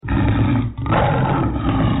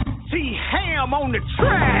I'm on the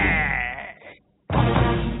track.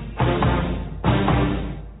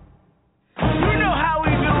 You know how we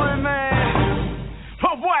do it, man.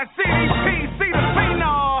 My boy CDP, see the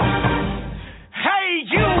phenom. Hey,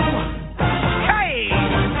 you. Hey.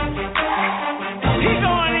 He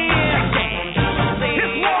going in.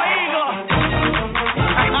 It's War Eagle.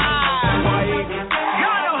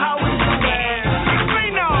 Y'all know how we do, man.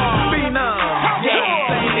 Phenom.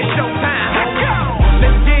 Yeah. It's showtime. Let's go.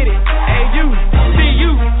 Let's get it.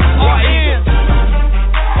 A-U-C-U-R-N.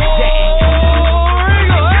 Hey,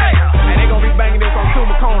 they gonna be banging this on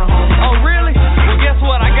Tuma Corner, homie. Oh, really? Well, guess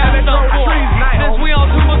what? I got it done for you. Since we on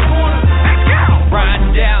Tuma Corner. Let's go.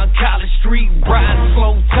 Riding down College Street, riding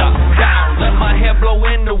slow, top down. Let my hair blow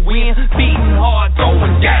in the wind, beating hard,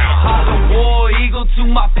 going down. Holla War Eagle to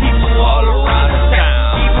my people all around the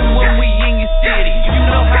town. Even when we in your city, you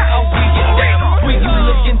know how we get down. When you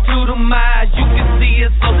look into the eyes, you can see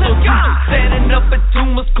it's so true. Standing up at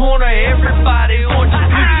Tuma's Corner, everybody on the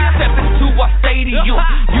blue. Step into our stadium,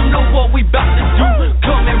 you know what we about to do.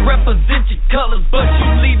 Come and represent your colors, but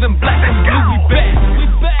you leaving black and blue. We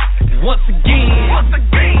back, once again.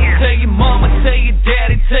 Tell your mama, tell your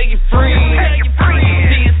daddy, tell your friends.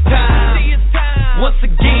 See it's time, once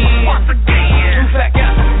again. You back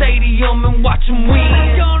out the stadium and watch them win.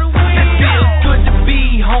 It feels good to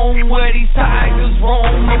be home where these Tigers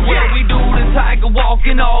roam. And where we do the Tiger walk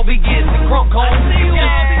and all we get the crunk home. Just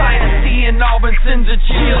a sight of seeing Auburn sends a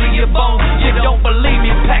chill to your bones. You don't believe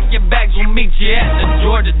me, pack your bags, we'll meet you at the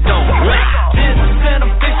Georgia Dome. This is an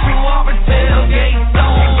official Auburn tailgate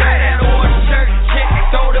zone. Wear that orange shirt, check,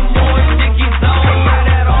 throw them orange stickies on. Wear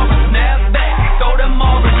that Auburn snapback, throw them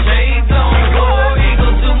Auburn shades on. War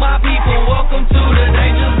Eagle to my people, welcome to the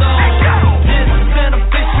danger zone. This is an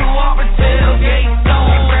official Auburn tailgate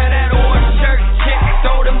zone. Wear that orange shirt, check,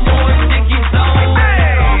 throw them orange stickies on. Wear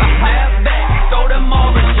that Auburn snapback, throw them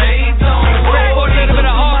Auburn shades on. War Eagle to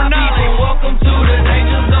my people, welcome to the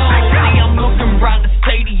danger zone. See, I'm looking round the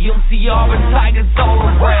stadium, see Auburn Tigers all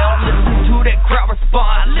around. Listen to that crowd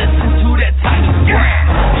respond, listen to that Tiger ground.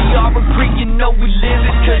 The Auburn Creek, you know we live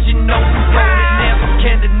it, cause you know we roll it. Never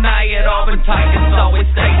can deny it, Auburn Tigers always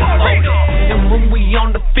stay devoted. And when we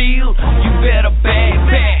on the field, you better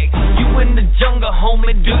bag. You in the jungle,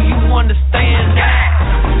 homie, do you understand that?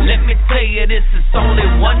 Let me tell you this, is only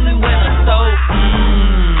one winner, so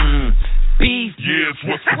beef. Yes,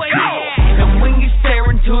 what's That's where you at. And when you stare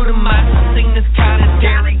into the mind, the thing that's kinda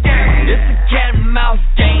scary. It's a cat and mouse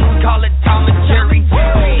game, call it Tom and Jerry. We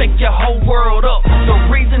shake your whole world up, no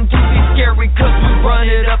reason to be scary, cause we run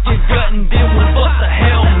it up your gut and then we bust a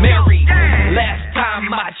Hail Mary. Last time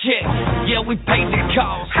I checked, yeah, we paid the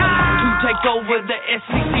cost to take over the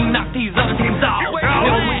SEC, knock these other teams off.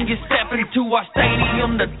 And when you step into our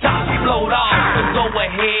stadium, the top blowed off. So go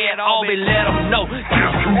ahead, Aubrey, let them know. This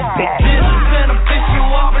is an official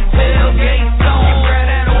Auburn tailgate zone. Wear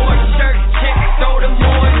that orange shirt, check, throw them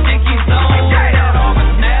orange stickies on. Wear that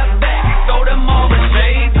Auburn snapback, throw them Auburn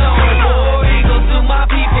shades on. War Eagle to my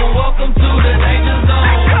people, welcome to the danger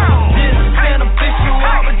zone. This is an official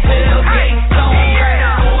Auburn tailgate zone. Wear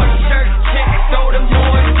that orange shirt, check, throw them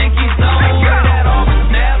orange stickies on. Wear that Auburn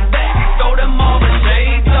snapback, throw them Auburn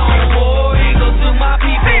shades on. War Eagle to my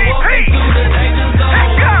people, welcome to the danger zone.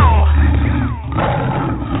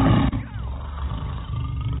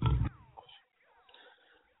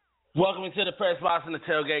 Welcome to the Press Box and the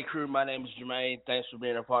Tailgate Crew. My name is Jermaine. Thanks for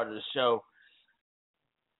being a part of the show.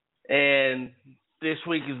 And this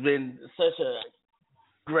week has been such a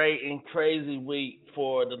great and crazy week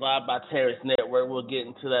for the Live by Terrence Network. We'll get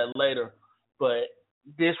into that later. But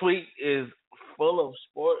this week is full of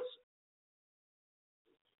sports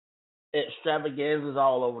extravaganzas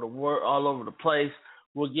all over the world, all over the place.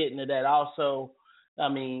 We'll get into that also. I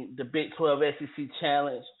mean, the Big 12 SEC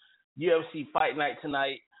Challenge, UFC Fight Night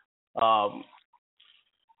tonight.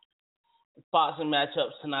 Boxing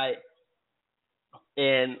matchups tonight,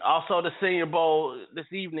 and also the Senior Bowl this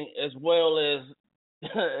evening, as well as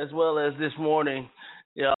this morning.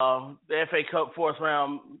 The FA Cup fourth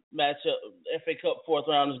round matchup. FA Cup fourth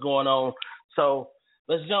round is going on. So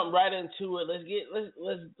let's jump right into it. Let's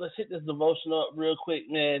hit this devotion up real quick,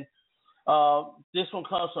 man. This one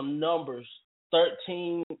comes from Numbers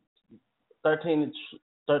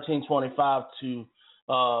 13:25 to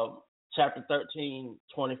chapter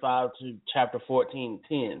 13:25 to chapter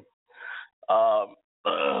 14:10.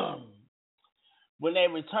 When they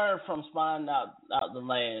returned from spying out the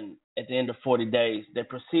land at the end of 40 days, they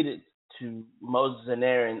proceeded to Moses and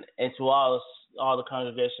Aaron and to all the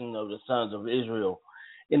congregation of the sons of Israel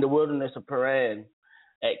in the wilderness of Paran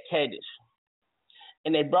at Kadesh.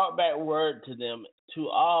 And they brought back word to them to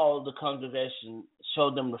all the congregation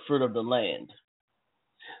showed them the fruit of the land.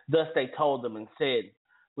 Thus they told them and said,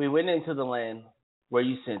 "We went into the land where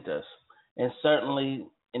you sent us, and it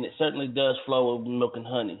certainly does flow with milk and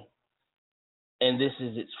honey, and this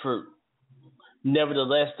is its fruit.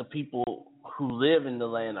 Nevertheless, the people who live in the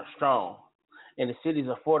land are strong, and the cities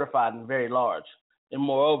are fortified and very large. And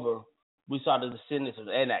moreover, we saw the descendants of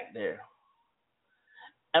Anak there.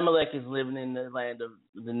 Amalek is living in the land of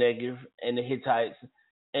the Negev, and the Hittites,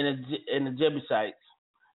 and the Jebusites,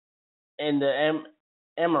 and the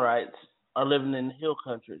Amorites are living in the hill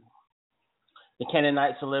country. The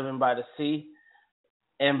Canaanites are living by the sea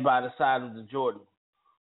and by the side of the Jordan."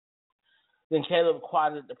 Then Caleb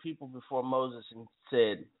quieted the people before Moses and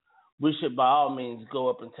said, "We should by all means go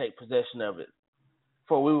up and take possession of it,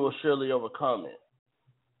 for we will surely overcome it."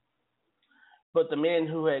 But the men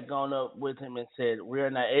who had gone up with him and said, "We are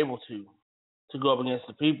not able to go up against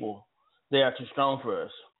the people. They are too strong for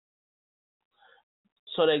us."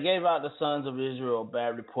 So they gave out the sons of Israel a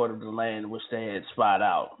bad report of the land which they had spied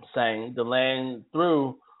out, saying, "The land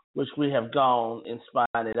through which we have gone and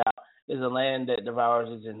spied it out is a land that devours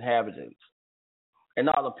its inhabitants. And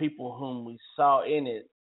all the people whom we saw in it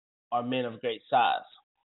are men of great size.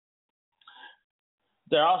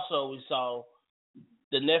 There also we saw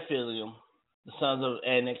the Nephilim, the sons of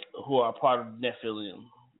Anak, who are part of Nephilim.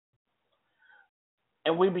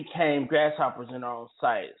 And we became grasshoppers in our own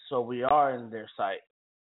sight, so we are in their sight."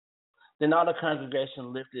 Then all the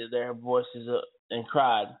congregation lifted their voices up and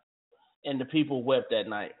cried, and the people wept that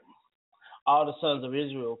night. All the sons of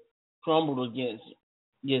Israel grumbled against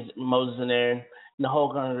Moses and Aaron, and the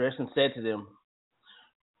whole congregation said to them,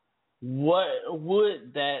 "What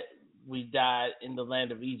would that we died in the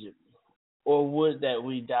land of Egypt, or would that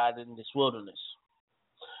we died in this wilderness?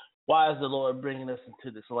 Why is the Lord bringing us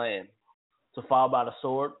into this land? To fall by the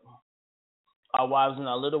sword? Our wives and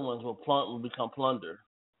our little ones will become plunder.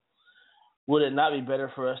 Would it not be better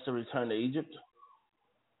for us to return to Egypt?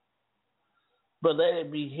 But let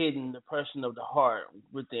it be hidden the person of the heart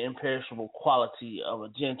with the imperishable quality of a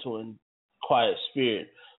gentle and quiet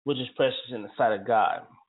spirit, which is precious in the sight of God."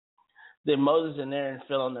 Then Moses and Aaron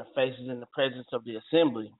fell on their faces in the presence of the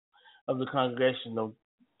assembly of the congregation of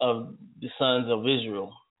the sons of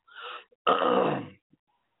Israel.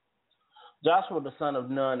 Joshua the son of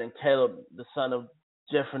Nun and Caleb the son of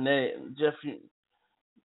Jephunneh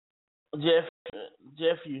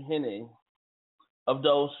of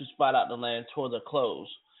those who spied out the land tore their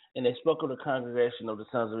clothes, and they spoke of the congregation of the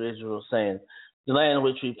sons of Israel, saying, "The land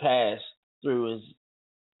which we passed through is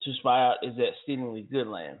to spy out is that exceedingly good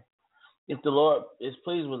land. If the Lord is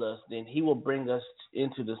pleased with us, then he will bring us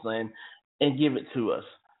into this land and give it to us,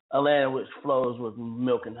 a land which flows with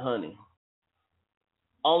milk and honey.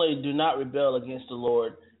 Only do not rebel against the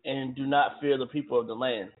Lord, and do not fear the people of the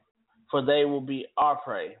land, for they will be our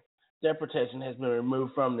prey. Their protection has been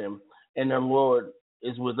removed from them, and their Lord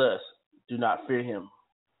is with us. Do not fear him.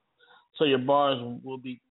 So your barns will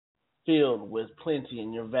be filled with plenty,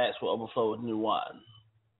 and your vats will overflow with new wine."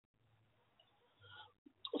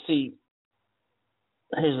 See,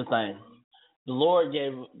 here's the thing. The Lord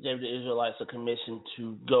gave the Israelites a commission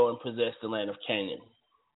to go and possess the land of Canaan.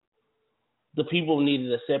 The people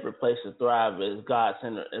needed a separate place to thrive as a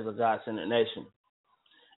God-centered nation,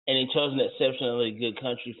 and he chose an exceptionally good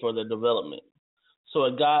country for their development. So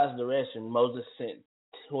at God's direction, Moses sent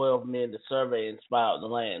 12 men to survey and spy out the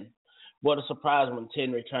land. What a surprise when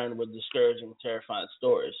 10 returned with discouraging, terrifying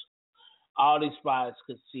stories. All these spies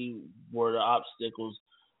could see were the obstacles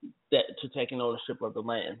to taking ownership of the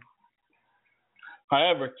land.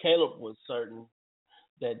 However, Caleb was certain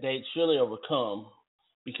that they'd surely overcome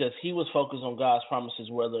because he was focused on God's promises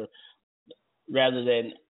rather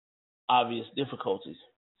than obvious difficulties.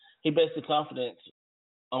 He based the confidence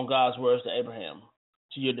on God's words to Abraham,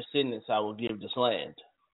 "To your descendants I will give this land."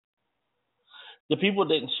 The people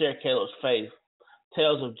didn't share Caleb's faith.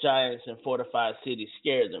 Tales of giants and fortified cities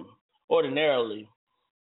scared them. Ordinarily,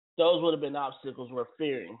 those would have been obstacles worth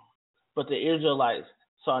fearing, but the Israelites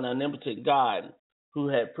saw an omnipotent God who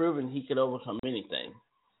had proven he could overcome anything.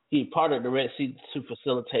 He parted the Red Sea to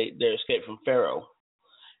facilitate their escape from Pharaoh.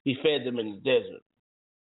 He fed them in the desert.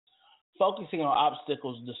 Focusing on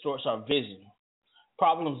obstacles distorts our vision.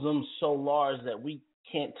 Problems loom so large that we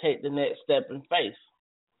can't take the next step in faith.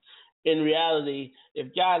 In reality,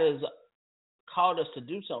 if God has called us to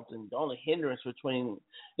do something, the only hindrance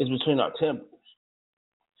is between our tempers.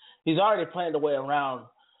 He's already planned a way around,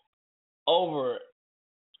 over,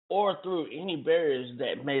 or through any barriers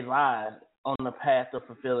that may lie on the path of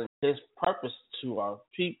fulfilling his purpose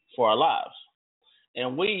for our lives.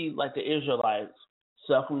 And we, like the Israelites,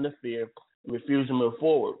 succumb to fear and refuse to move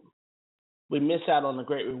forward, we miss out on the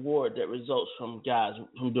great reward that results from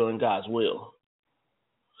doing God's will.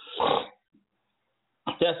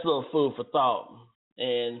 That's a little food for thought,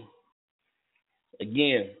 and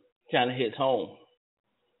again, kind of hits home.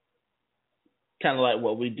 Kind of like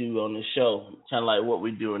what we do on the show, kind of like what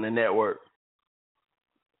we do in the network.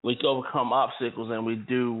 We overcome obstacles and we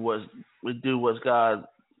do what God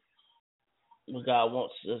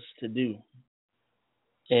wants us to do.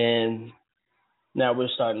 And now we're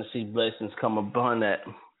starting to see blessings come upon that.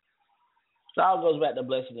 So it all goes back to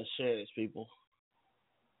blessing assurance, people.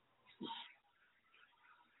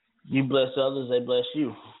 You bless others, they bless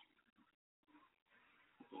you.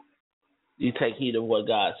 You take heed of what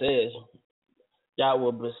God says, God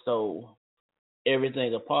will bestow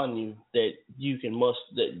everything upon you that you can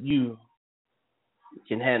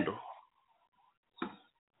handle.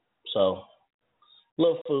 So, a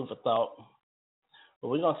little food for thought. But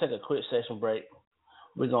we're going to take a quick session break.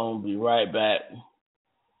 We're going to be right back.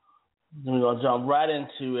 Then we're going to jump right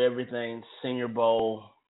into everything Senior Bowl,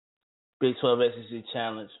 Big 12 SEC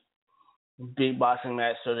Challenge, big boxing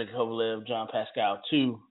match, Sergey Kovalev, John Pascal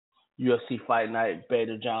 2, UFC Fight Night,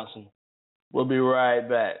 Bader Johnson. We'll be right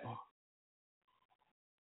back.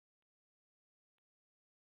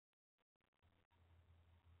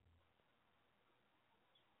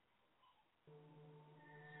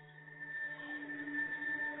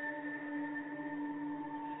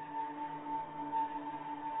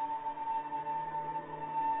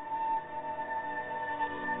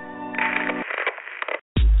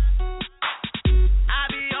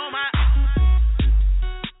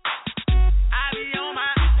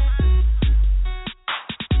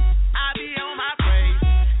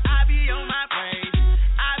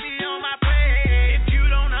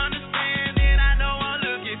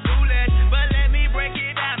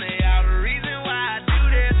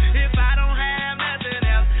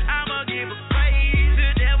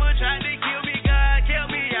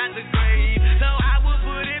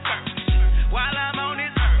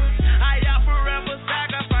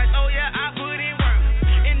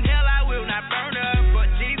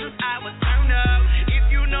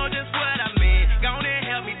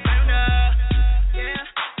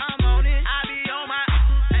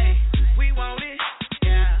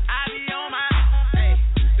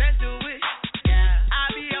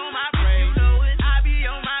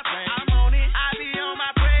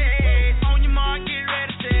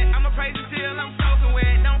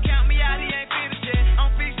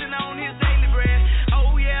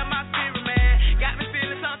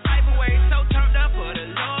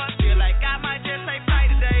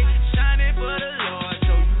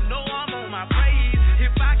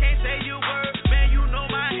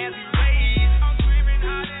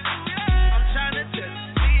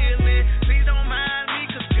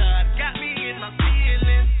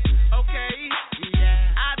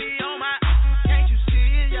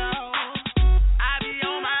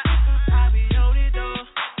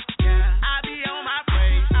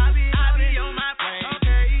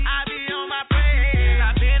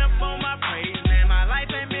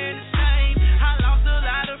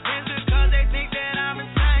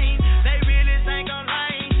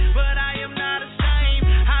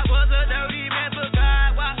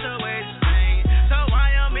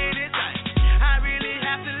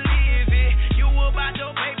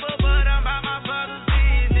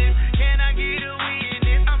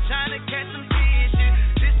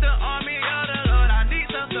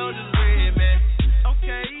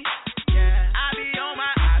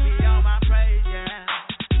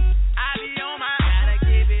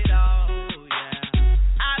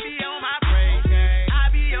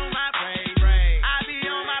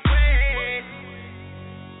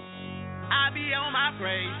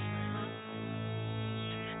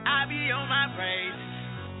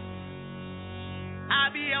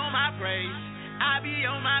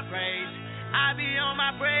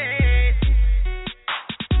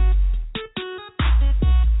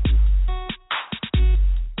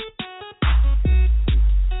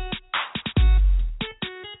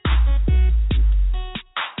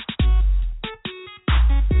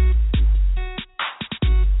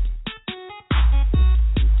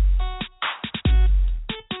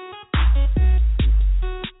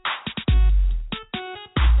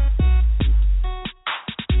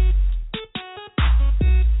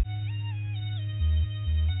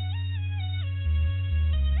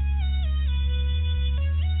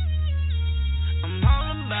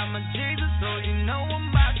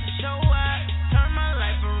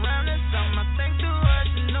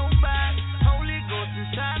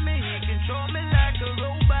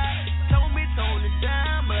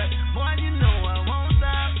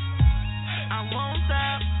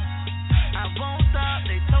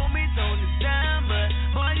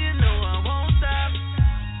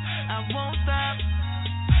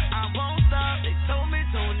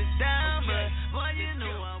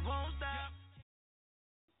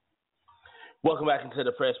 Welcome back into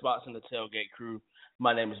the press box and the Tailgate Crew.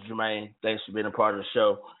 My name is Jermaine. Thanks for being a part of the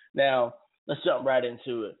show. Now, let's jump right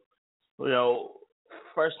into it.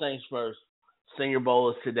 First things first, Senior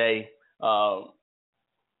Bowl is today. A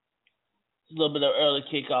little bit of early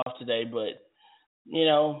kickoff today, but,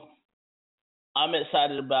 I'm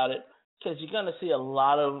excited about it because you're going to see a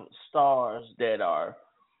lot of stars that are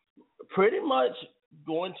pretty much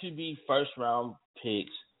going to be first-round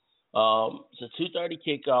picks. It's a 2:30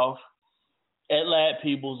 kickoff at Lad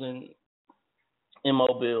Peoples in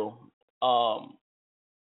Mobile. A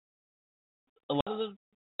lot of the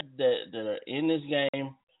that are in this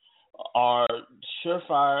game are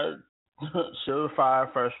surefire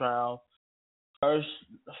first round,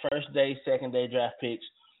 first day, second day draft picks.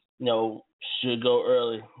 Should go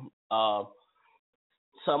early.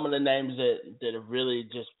 Some of the names that have really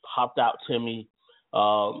just popped out to me: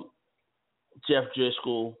 Jeff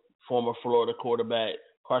Driscoll, former Florida quarterback;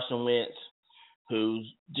 Carson Wentz,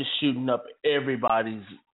 who's just shooting up everybody's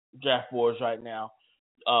draft boards right now;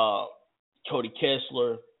 Cody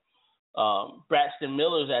Kessler. Braxton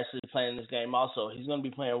Miller's actually playing this game also. He's going to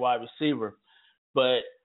be playing wide receiver. But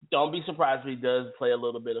don't be surprised if he does play a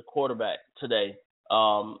little bit of quarterback today.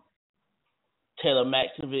 Taylor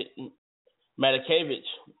Matakevich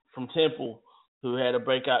from Temple, who had a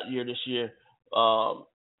breakout year this year.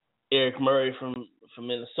 Eric Murray from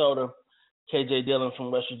Minnesota. KJ Dillon from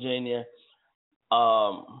West Virginia.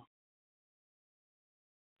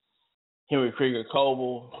 Henry Krieger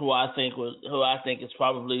Coble, who I think is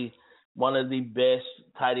probably one of the best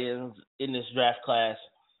tight ends in this draft class.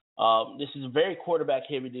 This is very quarterback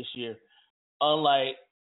heavy this year, unlike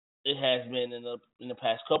it has been in the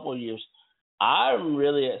past couple of years. I'm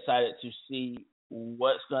really excited to see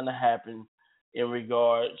what's going to happen in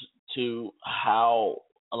regards to how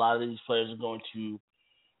a lot of these players are going to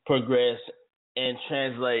progress and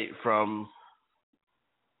translate from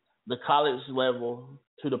the college level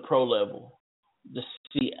to the pro level, to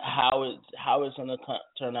see how it's going to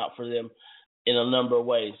turn out for them in a number of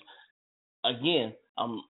ways. Again,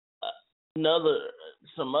 some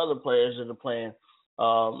other players that are playing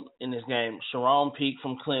in this game: Sharon Peake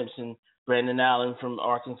from Clemson, Brandon Allen from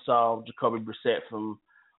Arkansas, Jacoby Brissett from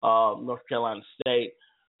North Carolina State,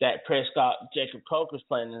 Dak Prescott, Jacob Coker's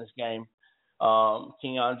playing in this game.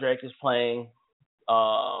 Kenyon Drake is playing.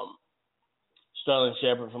 Sterling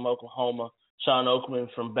Shepard from Oklahoma, Sean Oakman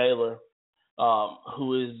from Baylor,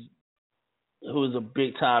 who is a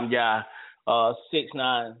big time guy,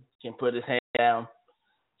 6'9", can put his hand down,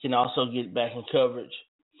 can also get back in coverage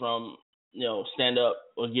from stand up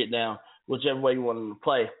or get down, whichever way you want him to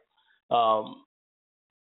play.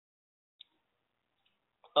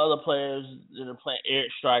 Other players that are playing: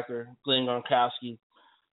 Eric Stryker, Glenn Gronkowski,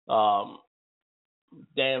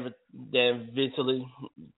 Dan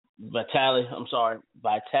Vitale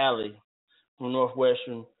from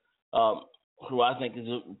Northwestern, who I think is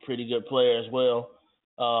a pretty good player as well.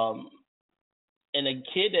 And a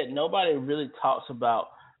kid that nobody really talks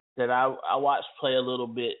about that I watched play a little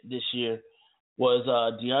bit this year was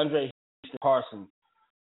DeAndre Carson.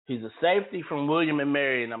 He's a safety from William &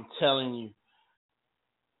 Mary, and I'm telling you,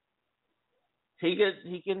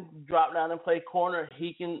 he can drop down and play corner.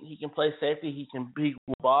 He can play safety. He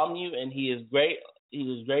will bomb you, and he is great. He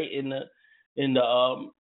is great in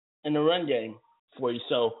the run game for you.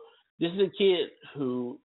 So this is a kid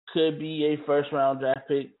who could be a first round draft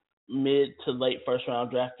pick, mid to late first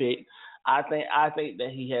round draft pick. I think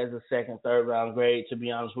that he has a second, third round grade, to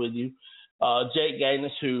be honest with you. Jake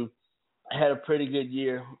Gaines, who had a pretty good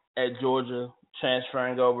year at Georgia,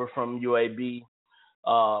 transferring over from UAB.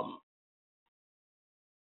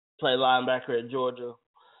 Play linebacker at Georgia.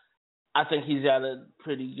 I think he's got a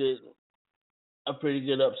pretty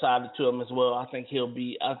good upside to him as well. I think he'll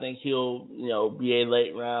be a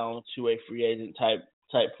late round to a free agent type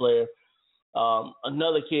player.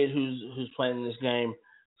 Another kid who's playing in this game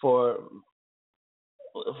for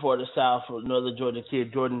the South, another Georgia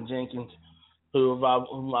kid, Jordan Jenkins, whom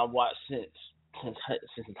I've watched since his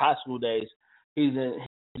high school days. He's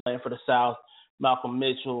playing for the South. Malcolm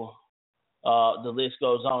Mitchell. The list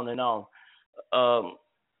goes on and on.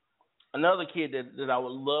 Another kid that I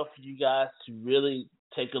would love for you guys to really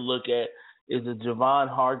take a look at is the Javon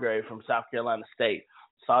Hargrave from South Carolina State.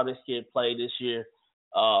 Saw this kid play this year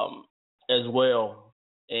as well,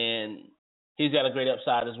 and he's got a great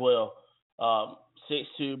upside as well.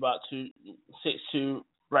 6'2", 6'2",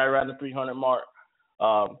 right around the 300 mark.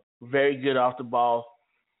 Very good off the ball,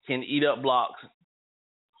 can eat up blocks.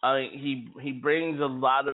 I mean, he brings a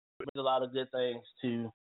lot of good things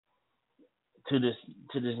to this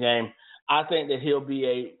game. I think that he'll be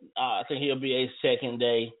a second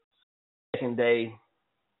second day,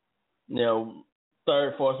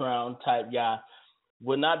 third, fourth round type guy.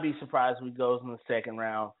 Would not be surprised if he goes in the second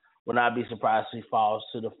round. Would not be surprised if he falls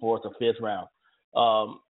to the fourth or fifth round.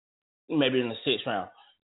 Maybe in the sixth round.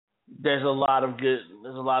 There's a lot of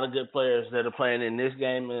good players that are playing in this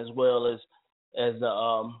game as well as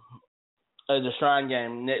the Shrine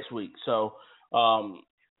game next week. So a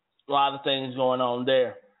lot of things going on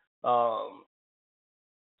there.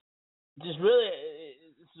 It's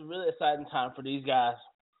a really exciting time for these guys.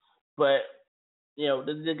 But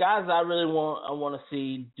the guys I want to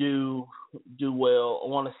see do well. I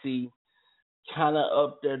want to see kind of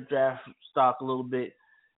up their draft stock a little bit.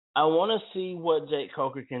 I want to see what Jake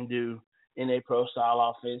Coker can do in a pro-style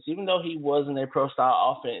offense. Even though he was in a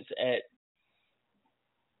pro-style offense at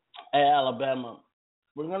Alabama,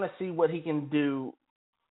 we're going to see what he can do.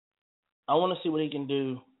 I want to see what he can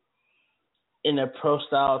do in a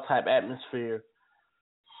pro-style type atmosphere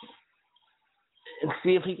and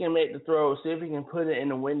see if he can make the throw, see if he can put it in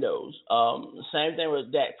the windows. Same thing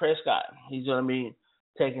with Dak Prescott. He's going to be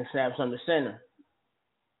taking snaps under center.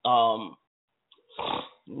 A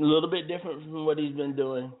little bit different from what he's been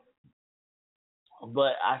doing.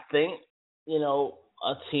 But I think, a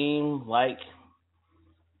team like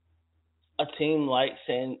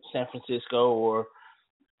San Francisco or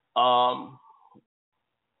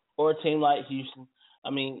a team like Houston,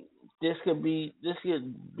 I mean, this could be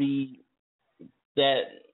that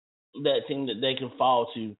team that they can fall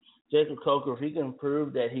to. Jacob Coker, if he can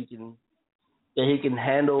prove that he can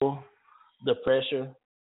handle the pressure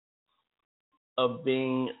of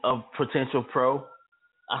being a potential pro,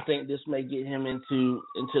 I think this may get him into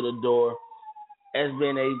the door as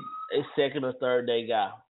being a second or third day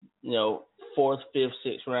guy. Fourth, fifth,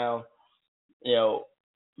 sixth round.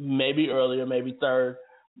 Maybe earlier, maybe third.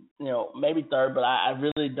 But I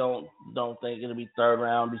really don't think it'll be third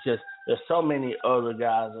round because there's so many other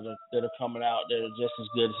guys that are coming out that are just as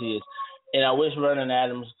good as he is. And I wish Vernon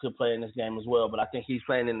Adams could play in this game as well, but I think he's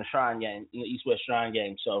playing in the Shrine game, in the East-West Shrine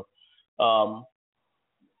game. So,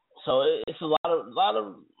 it's a lot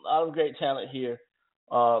of great talent here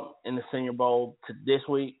in the Senior Bowl this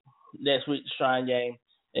week, next week the Shrine game,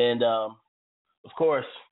 and of course,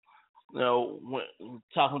 when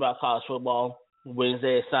talking about college football,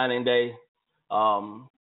 Wednesday is signing day. A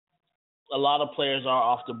lot of players are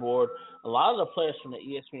off the board. A lot of the players from the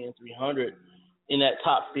ESPN 300 in that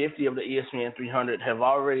top 50 of the ESPN 300 have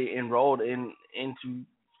already enrolled into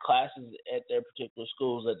classes at their particular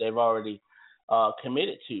schools that they've already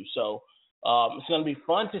committed to. So it's going to be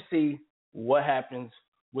fun to see what happens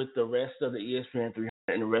with the rest of the ESPN 300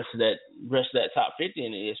 and the rest of that top 50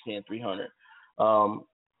 in the ESPN 300.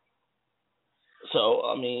 So,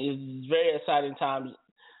 I mean, it's very exciting times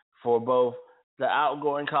for both the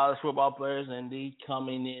outgoing college football players and the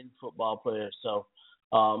coming in football players. So,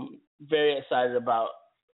 very excited about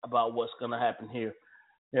what's going to happen here.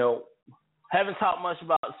 Haven't talked much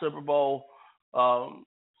about the Super Bowl.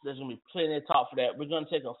 There's going to be plenty of talk for that. We're going to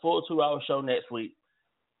take a full 2-hour show next week.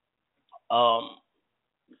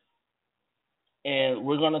 And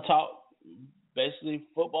we're going to talk basically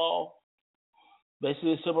football,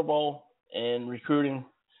 basically the Super Bowl, and recruiting,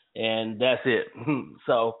 and that's it.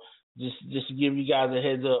 So just to give you guys a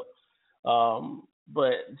heads up.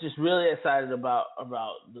 But just really excited about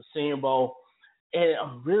the Senior Bowl, and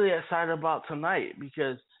I'm really excited about tonight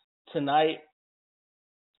because tonight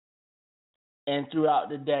and throughout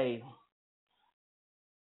the day,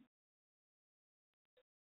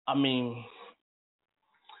 I mean,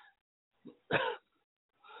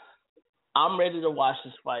 I'm ready to watch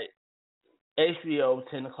this fight. HBO,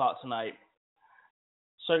 10 o'clock tonight.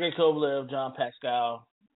 Sergey Kovalev, John Pascal,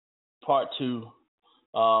 Part 2.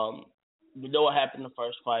 We know what happened in the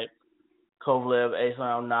first fight. Kovalev, 8th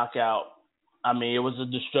round knockout. I mean, it was a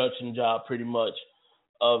destruction job pretty much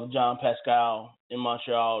of John Pascal in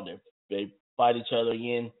Montreal. They fight each other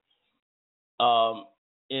again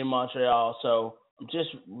in Montreal. So I'm just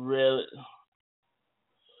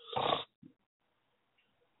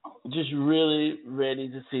really ready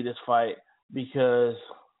to see this fight because,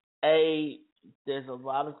 there's a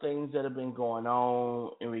lot of things that have been going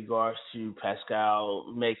on in regards to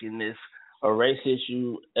Pascal making this a race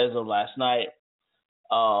issue as of last night.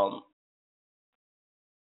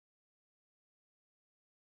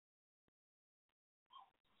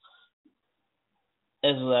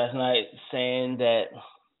 As of last night, saying that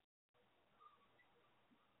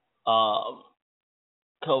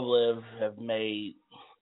Kovalev have made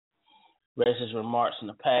racist remarks in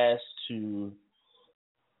the past to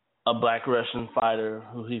a black Russian fighter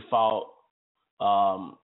who he fought,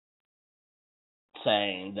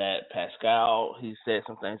 saying that Pascal, he said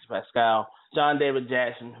some things to Pascal. John David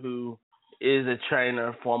Jackson, who is a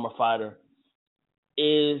trainer, former fighter,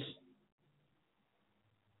 is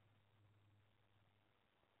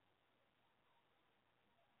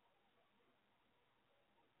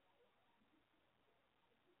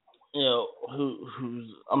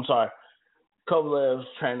Kovalev's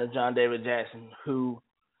trainer, John David Jackson, who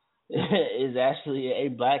is actually a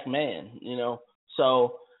black man,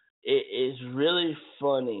 So it's really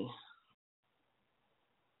funny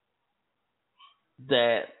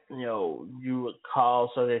that, you would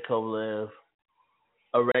call Sergey Kovalev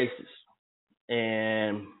a racist.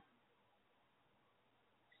 And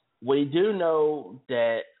we do know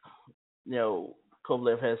that,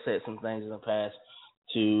 Kovalev has said some things in the past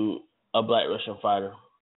to a black Russian fighter,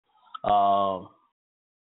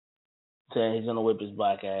 saying he's gonna whip his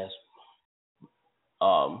black ass.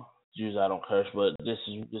 Usually I don't curse, but this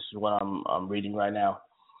is what I'm reading right now.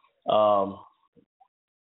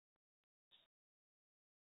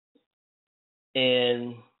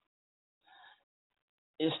 And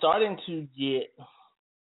it's starting to get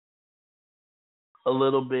a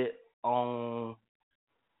little bit on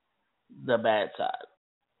the bad side,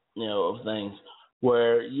 of things.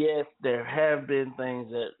 Where yes, there have been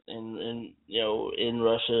things that in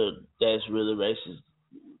Russia that's really racist,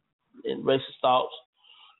 and racist thoughts,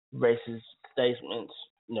 racist statements,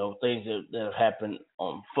 things that have happened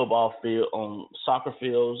on football field, on soccer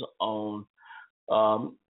fields, on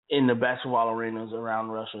in the basketball arenas around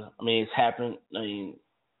Russia. I mean, it's happened. I mean,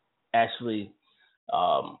 actually,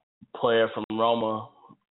 player from Roma,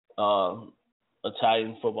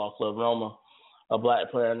 Italian football club Roma, a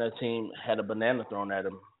black player on their team had a banana thrown at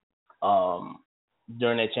him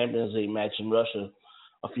during their Champions League match in Russia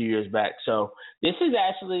a few years back. So this is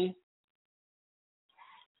actually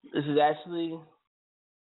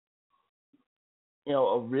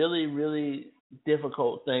a really, really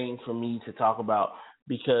difficult thing for me to talk about,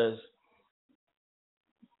 because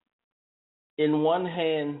in one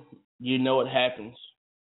hand, it happens.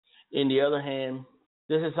 In the other hand,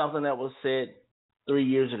 this is something that was said 3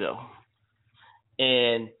 years ago.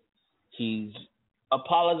 And he's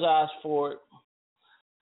apologized for it.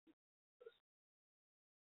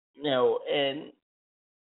 And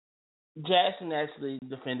Jackson actually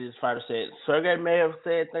defended his fighter, said Sergey may have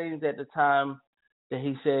said things at the time that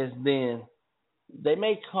he says then. They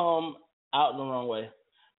may come out the wrong way.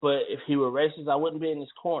 But if he were racist, I wouldn't be in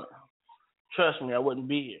his corner. Trust me, I wouldn't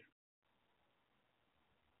be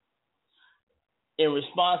here. In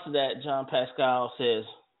response to that, John Pascal says,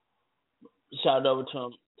 shouted over to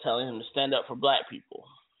him, telling him to stand up for black people.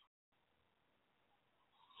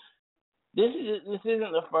 This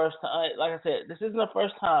isn't the first time. Like I said, this isn't the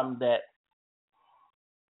first time that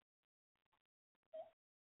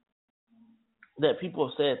people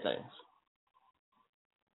have said things.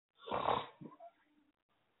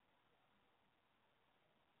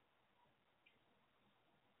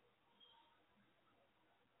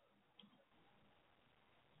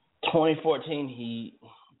 In 2014,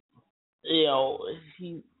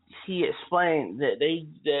 he explained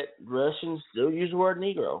that Russians still use the word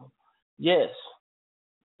Negro. Yes.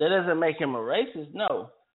 That doesn't make him a racist,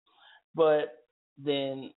 no. But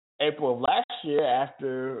then April of last year,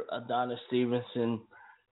 after Adonis Stevenson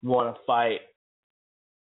won a fight,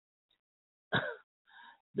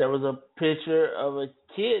 there was a picture of a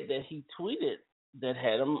kid that he tweeted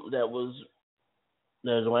that was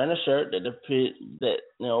wearing a shirt that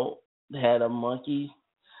had a monkey,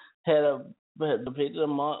 depicted a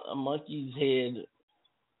monkey's head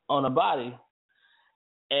on a body,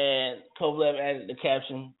 and Kovalev added the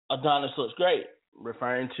caption, "Adonis looks great,"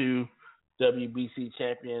 referring to WBC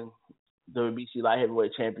light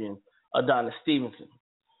heavyweight champion Adonis Stevenson.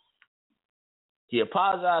 He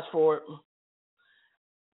apologized for it.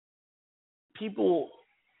 People,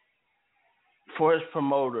 for his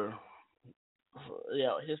promoters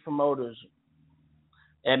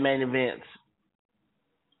at main events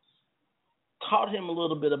taught him a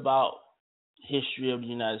little bit about history of the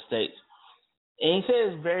United States. And he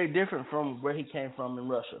said it's very different from where he came from in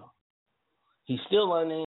Russia. He's still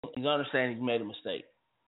learning. He's understanding he made a mistake.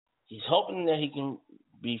 He's hoping that he can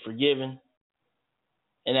be forgiven,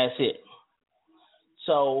 and that's it.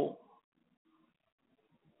 So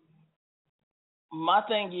my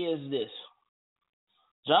thing is this.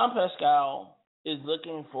 John Pascal is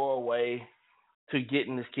looking for a way to get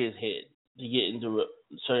in this kid's head, to get into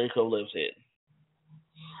Sergey Kovalev's head.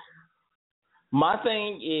 My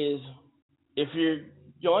thing is, if you're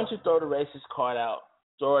going to throw the racist card out,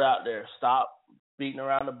 throw it out there. Stop beating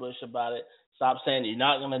around the bush about it. Stop saying you're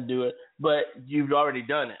not going to do it, but you've already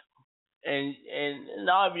done it. and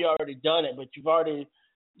not have you already done it, but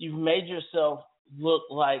you've made yourself look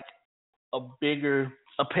like a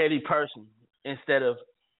petty person instead of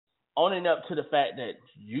owning up to the fact that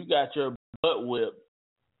you got your butt whipped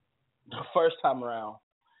the first time around,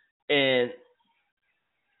 and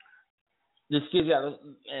this kid's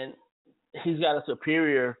he's got a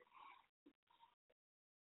superior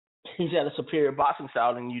boxing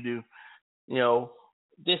style than you do. You know,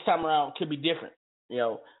 this time around could be different. You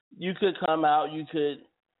know, you could come out, you could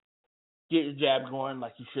get your jab going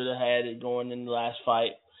like you should have had it going in the last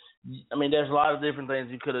fight. I mean, there's a lot of different things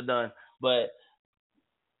you could have done, but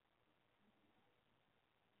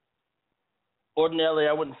ordinarily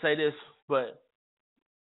I wouldn't say this, but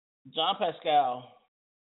John Pascal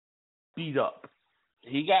beat up.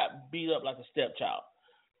 He got beat up like a stepchild,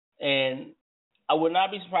 and I would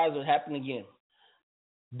not be surprised if it happened again.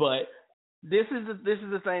 But this is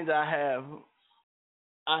the thing that I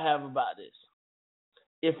have about this.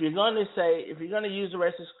 If you're going to use the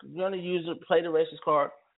racist, play the racist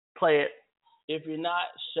card, play it. If you're not,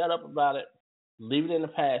 shut up about it. Leave it in the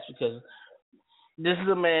past, because this is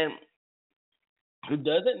a man who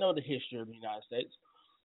doesn't know the history of the United States,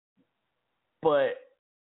 but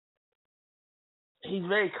he's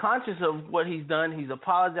very conscious of what he's done. He's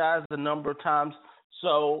apologized a number of times.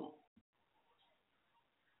 So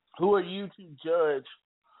who are you to judge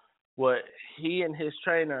what he and his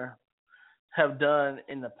trainer have done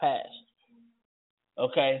in the past?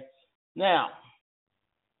 Okay? Now,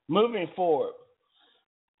 moving forward,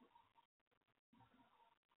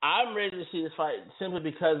 I'm ready to see this fight simply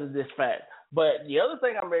because of this fact. But the other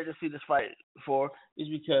thing I'm ready to see this fight for is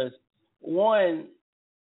because, one,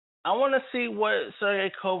 I want to see what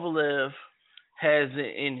Sergey Kovalev has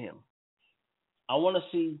in him. I want to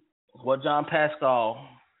see what John Pascal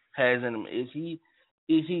has in him. Is he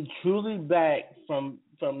truly back from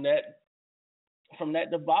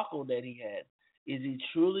that debacle that he had? Is he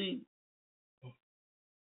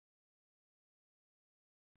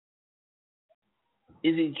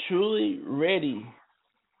truly ready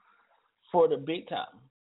for the big time?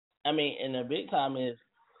 I mean, and the big time is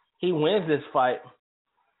he wins this fight.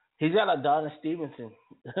 He's got Adonis Stevenson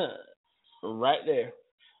right there.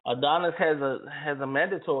 Adonis has a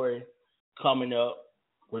mandatory coming up,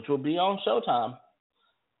 which will be on Showtime.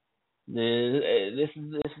 This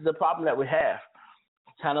is the problem that we have.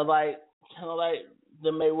 Kind of like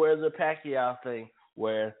the Mayweather Pacquiao thing,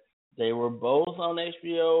 where they were both on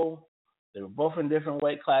HBO, they were both in different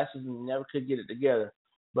weight classes, and never could get it together.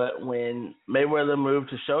 But when Mayweather moved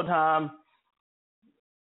to Showtime,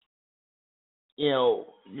 you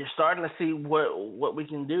know, you're starting to see what we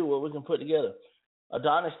can do, what we can put together.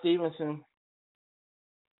 Adonis Stevenson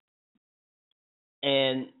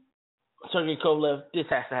and Sergey Kovalev, this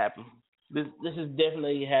has to happen. This is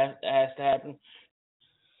definitely has to happen,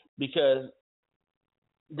 because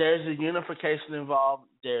there's a unification involved.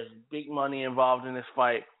 There's big money involved in this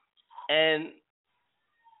fight. And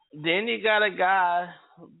then you got a guy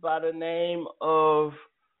by the name of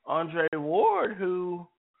Andre Ward who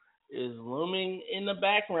is looming in the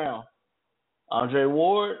background. Andre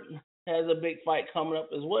Ward has a big fight coming up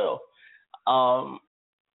as well.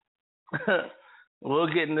 We'll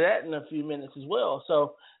get into that in a few minutes as well.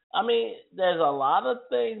 So, I mean, there's a lot of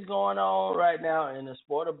things going on right now in the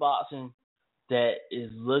sport of boxing that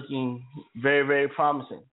is looking very, very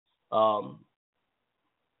promising.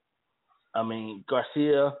 I mean,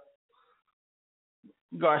 Garcia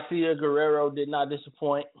Guerrero did not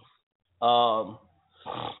disappoint.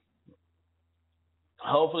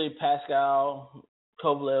 Hopefully Pascal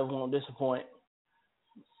Kovalev won't disappoint.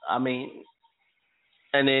 I mean,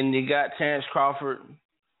 and then you got Terrence Crawford.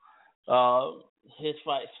 His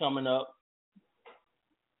fight's coming up.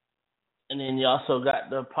 And then you also got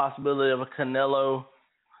the possibility of a Canelo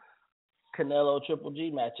Triple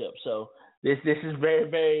G matchup. So this is very,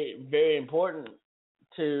 very, very important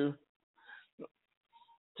to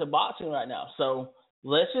boxing right now. So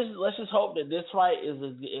let's just hope that this fight is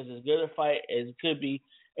as good a fight as it could be,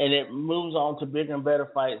 and it moves on to bigger and better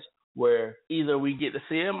fights where either we get to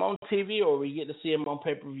see him on TV or we get to see him on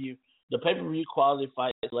pay-per-view. The pay-per-view quality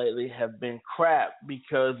fights lately have been crap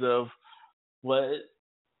because of what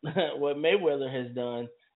Mayweather has done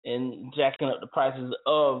in jacking up the prices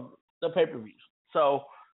of the pay-per-views. So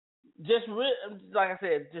like I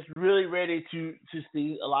said, just really ready to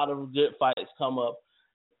see a lot of good fights come up.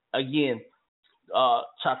 Again,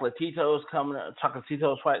 Chocolatito's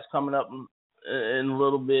fight's coming up in a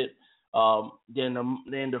little bit. Then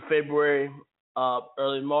the end of February,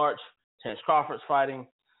 early March, Terrence Crawford's fighting.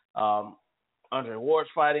 Andre Ward's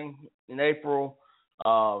fighting in April.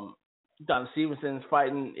 Don Stevenson's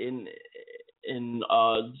fighting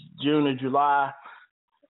June or July.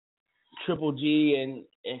 Triple G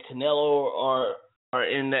and Canelo are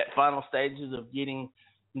in that final stages of getting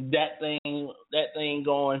that thing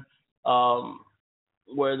going,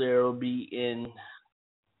 where there will be in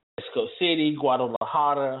Mexico City,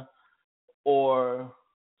 Guadalajara, or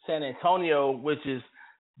San Antonio, which is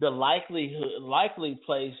the likely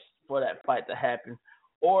place for that fight to happen,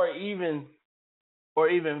 or even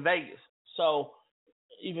Vegas. So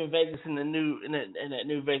even Vegas in that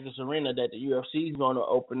new Vegas arena that the UFC is going to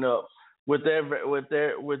open up with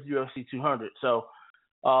UFC 200. So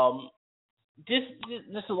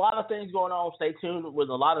just a lot of things going on. Stay tuned with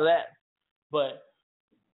a lot of that. But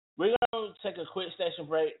we're going to take a quick station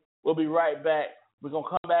break. We'll be right back. We're gonna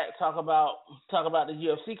come back, talk about the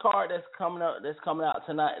UFC card that's coming out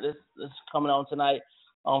tonight. That's coming on tonight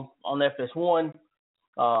on FS1.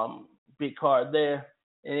 Big card there,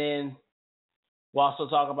 and then we'll also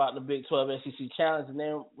talk about the Big 12 SEC Challenge, and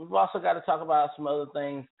then we've also got to talk about some other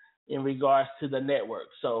things in regards to the network.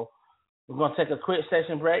 So we're gonna take a quick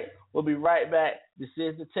station break. We'll be right back. This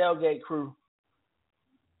is the Tailgate Crew.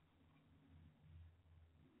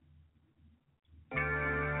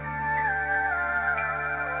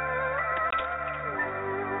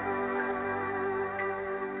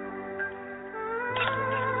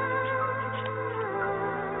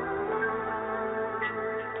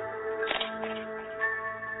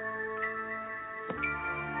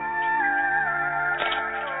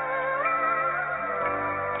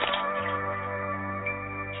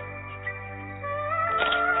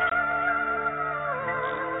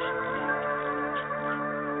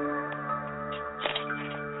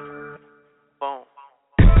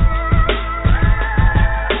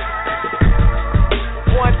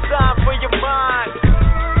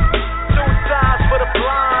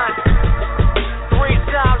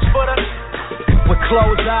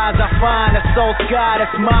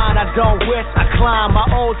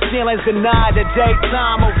 Denied the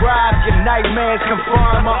daytime arrived, your nightmares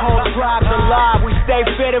confirm. My whole tribe's alive. We stay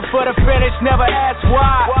fitted for the finish, never ask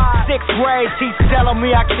why. Sixth grade, teach telling me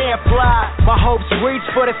I can't fly. My hopes reach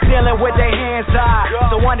for the ceiling with their hands high.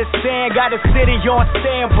 So understand, got the city on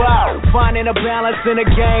standby. Finding a balance in a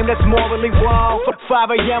game that's morally wrong.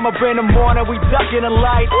 5 a.m. up in the morning, we ducking the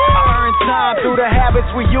light. I earn time through the habits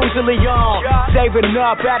we usually on. Saving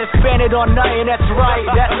up, had to spend it on nothing, that's right.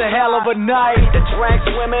 That's a hell of a night. The drank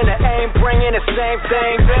swimming, the aim bringing the same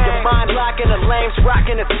thing. Your mind locking, the lames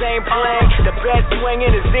rocking the same plane. The bed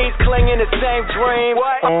swinging, the Z's clinging the same dream.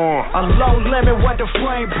 A low limit, what the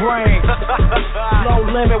frame brings. Low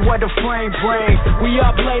limit, what the frame brings. We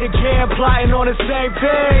up late again, plotting on the same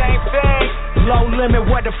thing. Low limit,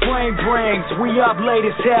 what the frame brings. We up late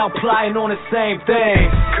as hell, plotting on the same thing.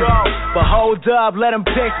 But hold up, let them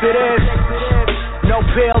picture this. No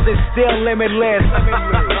pills, it's still limitless.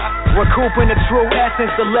 Recouping the true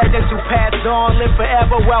essence, the legends who passed on live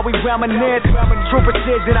forever while we reminisce. True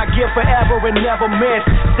precision, I give forever and never miss.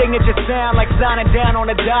 Signature sound like signing down on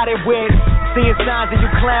a dotted wit. Seeing signs of you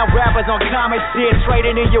clown rappers on common shit.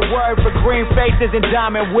 Trading in your word for green faces and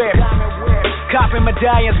diamond whips. Copping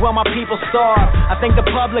medallions while my people starve. I think the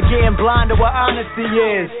public getting blind to what honesty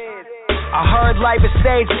is. I heard life is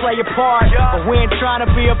stage, play a part, but we ain't trying to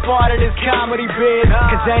be a part of this comedy biz.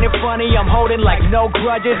 Cause ain't it funny, I'm holding like no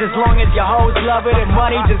grudges. As long as your hoes love it and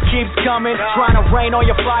money just keeps coming. Trying to rain on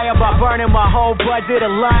your fire by burning my whole budget. A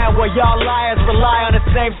lion where y'all liars rely on the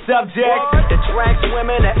same subject. The drank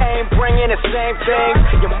swimming, the aim bringing the same thing.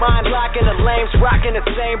 Your mind locking, the lames rocking the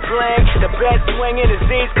same plane. The bed swinging, the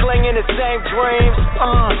Z's clinging the same dreams.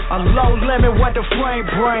 A low limit, what the frame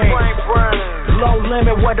brings. Low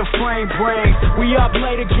limit, what the frame brings. We up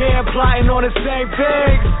late again, plotting on the same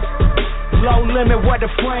things. Low limit, what the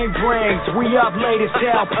frame brings. We up late as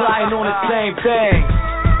hell, plotting on the same thing.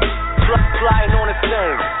 Plotting on the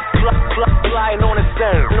same. Plotting on the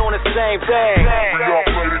same. On the same thing. We up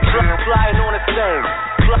late again. Plotting on the same.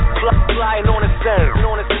 Plotting on the same.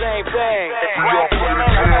 On the same thing. We up late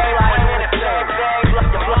again. Plotting on the same thing.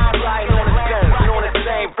 Plotting on the same. On the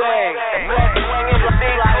same thing. Swinging the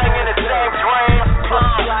beat, swinging the same dream.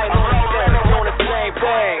 Plotting on the same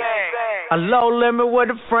thing. A low limit what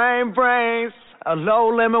the frame brings. A low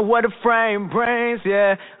limit what the frame brings,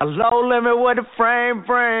 yeah. A low limit what the frame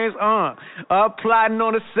brings, plotting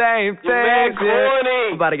on the same things, yeah.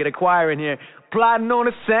 I'm about to get a choir in here. Plotting on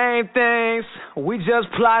the same things. We just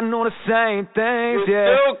plotting on the same things,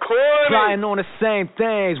 yeah. Plotting on the same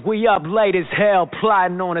things. We up late as hell,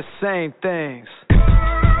 plotting on the same things.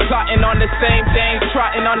 plotting on the same things,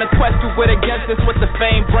 trotting on the quest to with a guest that's with the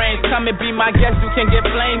fame brains. Come and be my guest, you can get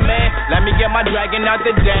flame, man. Let me get my dragon out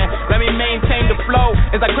the den. Let me maintain the flow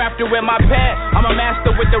as I craft it with my pen. I'm a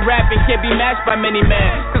master with the rap and can't be matched by many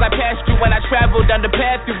men. Cause I passed you when I traveled down the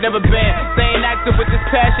path you've never been. Staying active with this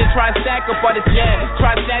passion, try and stack up all this yen.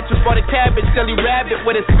 Try snatch up all the cabbage, silly rabbit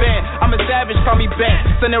with a spin. I'm a savage, call me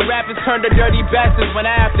Ben. Sending rappers turn to dirty bastards when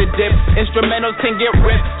I have to dip. Instrumentals can get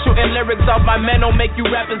ripped. Shooting lyrics off my mental, make you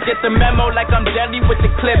rappers get the memo like I'm deadly with the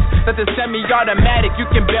clips. That's a semi-automatic, you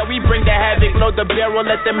can bet we bring the havoc. Load the barrel,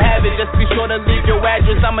 let them have it. Just be sure to leave your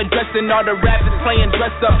address. I'm addressing all the rappers playing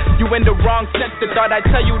dress up. You in the wrong sector, thought I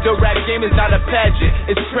tell you the rap game is not a pageant,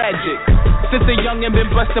 it's tragic. Since a youngin' been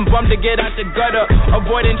bustin' bum to get out the gutter,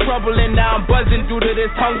 avoiding trouble and now I'm buzzing due to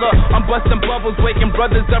this hunger. I'm busting bubbles, waking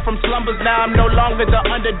brothers up from slumbers. Now I'm no longer the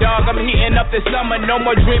underdog, I'm heating up this summer. No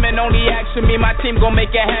more dreaming, only action. Me, my team gon'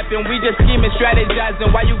 make it happen. We just scheming,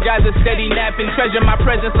 strategizing while you guys are steady napping. Treasure my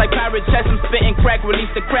presence like pirate chest, I'm spitting crack.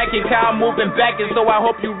 Release the cracking cow, moving back, and so I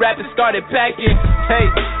hope you rappers started packing. Hey,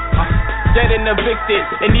 dead and evicted,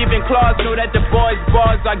 and even Claus know that the boys'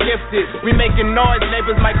 bars are gifted. We making noise,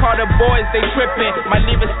 neighbors might call the boys, they tripping. Might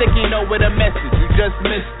leave a sticky note with a message, you just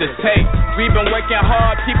missed us. Hey, we been working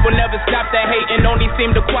hard, people never stop that hating. Only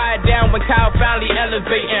seem to quiet down when Kyle finally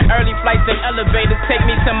elevating. Early flights and elevators take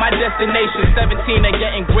me to my destination. 17 and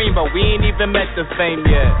getting green, but we ain't even met the fame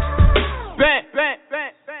yet. Bang.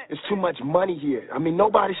 It's too much money here. I mean,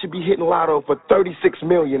 nobody should be hitting lotto for $36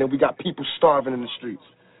 million and we got people starving in the streets.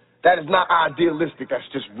 That is not idealistic. That's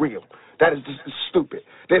just real. That is just stupid.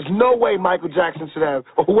 There's no way Michael Jackson should have,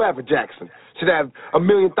 or whoever Jackson, should have $1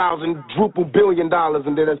 million, $1 billion, and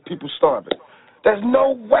then there's people starving. There's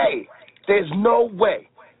no way. There's no way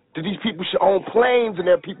that these people should own planes and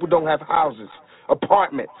their people don't have houses,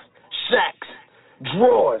 apartments, shacks,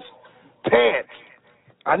 drawers, pants.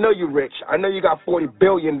 I know you're rich. I know you got $40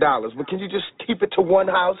 billion, but can you just keep it to one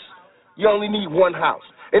house? You only need one house.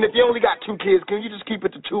 And if you only got 2 kids, can you just keep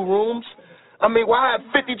it to 2 rooms? I mean, why have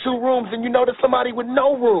 52 rooms and you know there's somebody with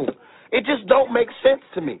no room? It just don't make sense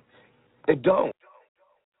to me. It don't.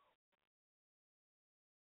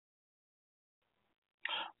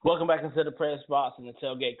 Welcome back into the press box and the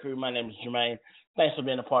Tailgate Crew. My name is Jermaine. Thanks for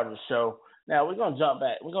being a part of the show. Now, we're going to jump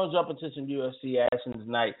back. We're going to jump into some UFC action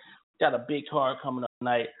tonight. Got a big card coming up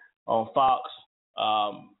tonight on Fox.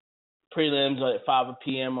 Prelims are at 5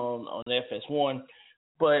 p.m. on FS1.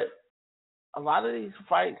 But a lot of these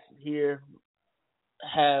fights here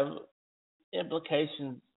have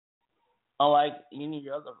implications unlike any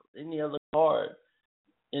other card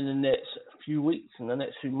in the next few weeks, in the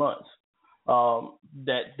next few months,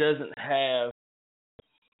 that doesn't have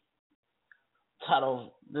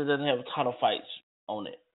title fights on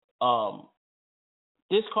it.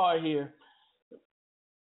 This card here,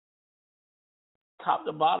 top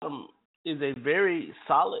to bottom, is a very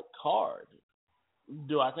solid card.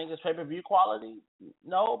 Do I think it's pay-per-view quality?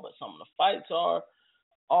 No, but some of the fights are.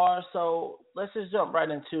 So let's just jump right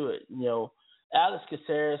into it. You know, Alex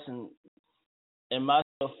Caceres and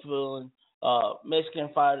myself feeling Mexican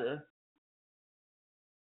fighter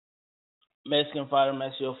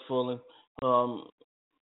Maciel Fullen,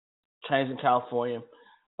 trains in California.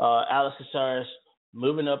 Alex Caceres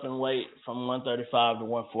moving up in weight from 135 to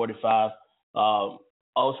 145.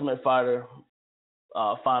 Ultimate Fighter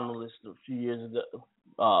finalist a few years ago.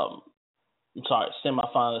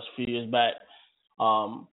 Semifinalist a few years back.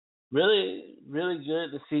 Really, really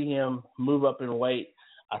good to see him move up in weight.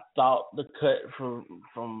 I thought the cut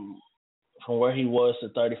from where he was to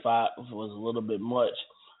 35 was a little bit much.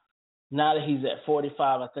 Now that he's at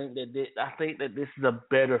 45, I think that this is a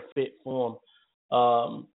better fit for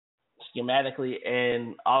him, schematically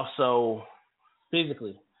and also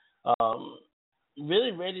physically.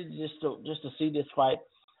 Really ready just to see this fight.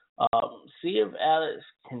 See if Alex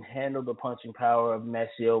can handle the punching power of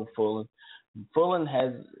Maciel Fullen. Fullen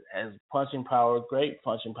has punching power, great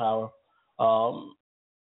punching power,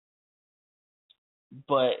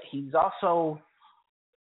 but he's also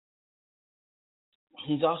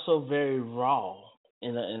very raw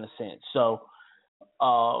in a sense. So,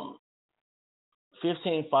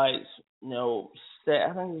 15 fights. You know,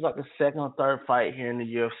 I think it's like the second or third fight here in the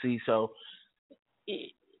UFC. So,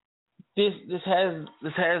 this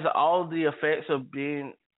has all the effects of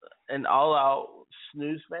being an all-out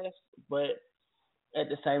snooze fest, but at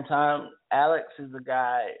the same time, Alex is a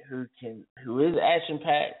guy who is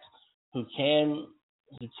action-packed, who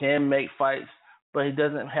can make fights, but he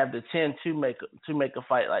doesn't have the chin to make a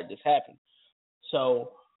fight like this happen.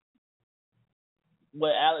 So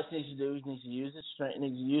what Alex needs to do is he needs to use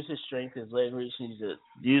his strength, his leg reach, he needs to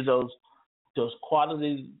use those those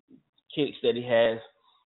quality kicks that he has,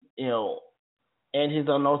 and his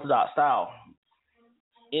unorthodox style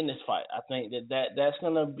in this fight. I think that's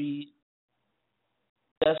gonna be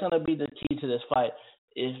the key to this fight.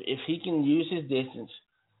 If he can use his distance,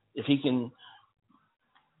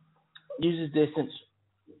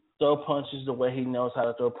 throw punches the way he knows how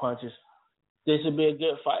to throw punches, this would be a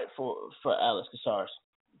good fight for Alex Caceres.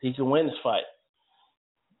 He can win this fight.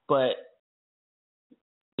 But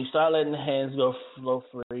you start letting the hands flow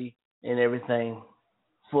free and everything,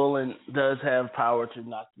 Fulton does have power to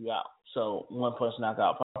knock you out. So one-punch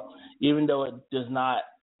knockout power. Even though it does not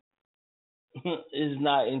is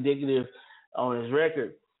not indicative on his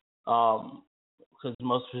record, because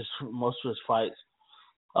most of his fights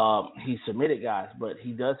he submitted guys, but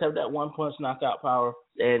he does have that one-punch knockout power,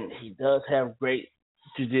 and he does have great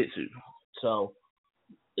jiu-jitsu. So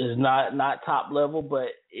it's not top level, but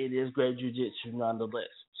it is great jiu-jitsu nonetheless.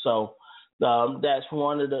 So that's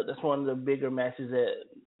one of the bigger matches that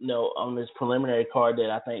on this preliminary card that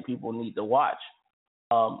I think people need to watch.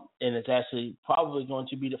 And it's actually probably going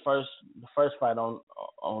to be the first fight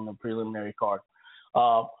on the preliminary card.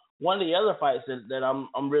 One of the other fights that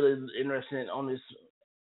I'm really interested in on this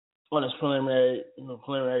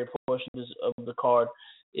preliminary portion of the card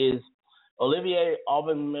is Olivier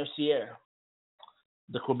Aubin-Mercier,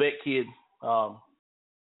 the Quebec kid.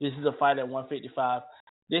 This is a fight at 155.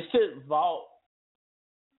 This could vault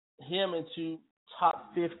him into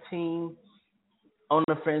top 15 on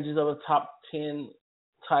the fringes of a top 10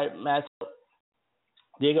 type matchup.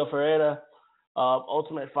 Diego Ferreira,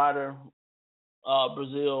 Ultimate Fighter,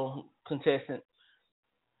 Brazil contestant,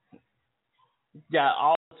 got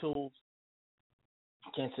all the tools,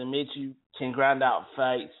 can submit you, can grind out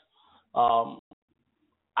fights. I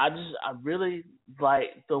really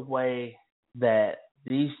like the way that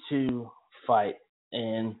these two fight,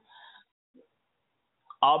 and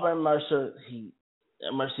Aubin Mercier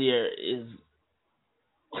is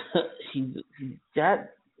he got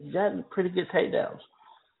pretty good takedowns.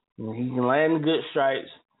 He can land good strikes.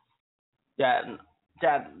 He's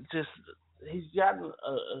got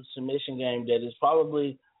a submission game that is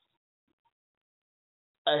probably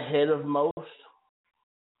ahead of most,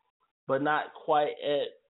 but not quite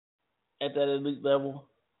at that elite level.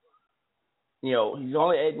 He's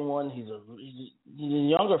only 8-1. He's a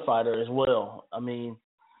younger fighter as well. I mean,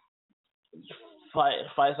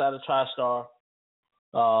 fights out of TriStar.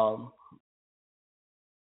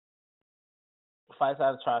 Fights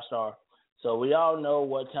out of TriStar. So we all know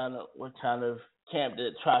what kind of camp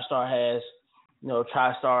that TriStar has.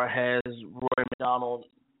 TriStar has Roy McDonald,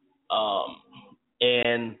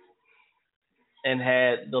 and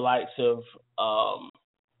had the likes of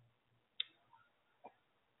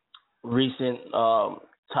recent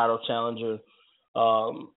title challenger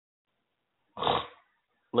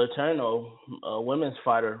Letourneau, women's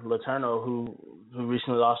fighter Letourneau, who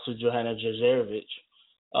recently lost to Johanna Jędrzejewicz,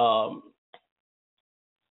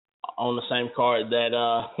 on the same card that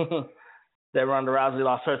that Ronda Rousey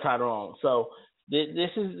lost her title on. So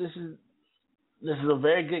this is a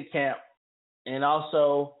very good camp, and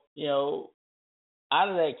also out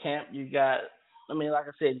of that camp you got, like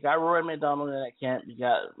I said, you got Roy McDonald in that camp, you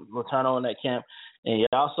got Letourneau in that camp, and you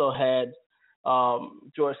also had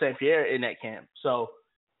George St. Pierre in that camp. So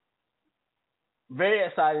very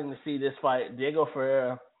exciting to see this fight. Diego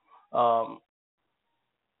Ferreira,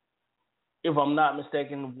 if I'm not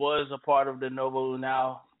mistaken, was a part of the Novo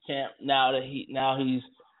Unao camp. Now he's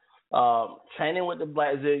training with the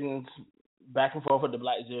Black Zillions, back and forth with the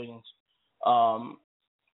Black Zillions.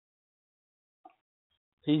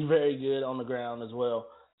 He's very good on the ground as well.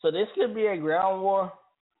 So this could be a ground war,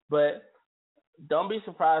 but don't be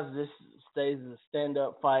surprised if this stays a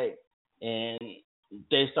stand-up fight and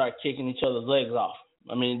they start kicking each other's legs off.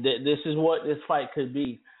 This is what this fight could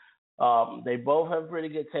be. They both have pretty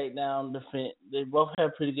good takedown defense. They both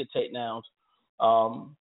have pretty good takedowns.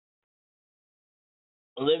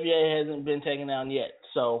 Olivier hasn't been taken down yet,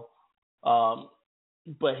 so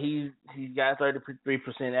but he's got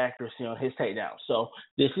 33% accuracy on his takedown. So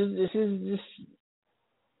this is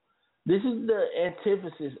the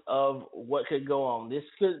antithesis of what could go on. This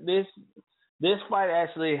fight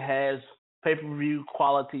actually has pay-per-view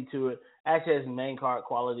quality to it. Actually has main card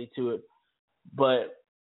quality to it. But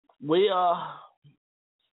this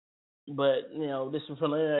is a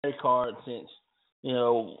preliminary card since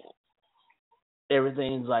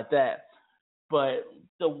everything's like that. But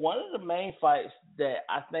one of the main fights that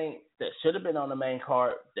I think that should have been on the main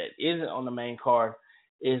card that isn't on the main card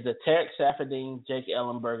is the Tarek Saffiedine Jake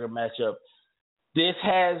Ellenberger matchup. This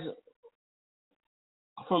has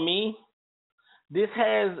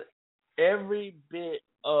every bit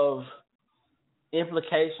of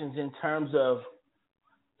implications in terms of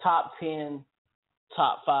top 10,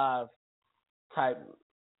 top 5 type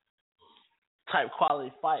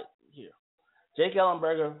quality fight here. Jake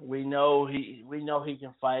Ellenberger, we know he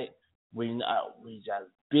can fight. We got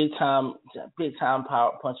big time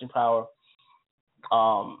power, punching power.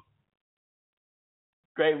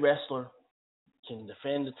 Great wrestler, can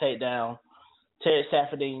defend the takedown. Terry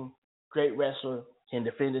Safadine, great wrestler, can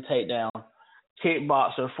defend the takedown.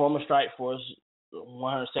 Kickboxer, former Strikeforce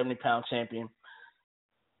 170-pound champion.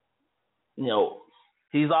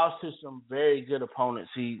 He's lost to some very good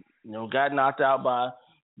opponents. He, got knocked out by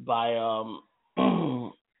by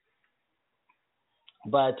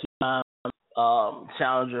a two-time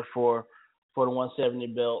challenger for the 170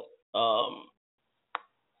 belt.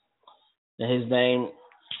 And his name,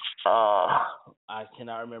 I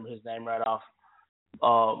cannot remember his name right off.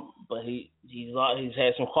 But he's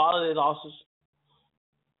had some quality losses.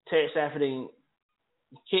 Terry Safadine,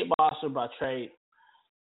 kickboxer by trade,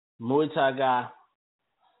 Muay Thai guy.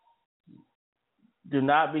 Do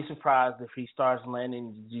not be surprised if he starts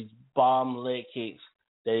landing these bomb leg kicks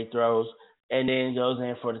that he throws and then goes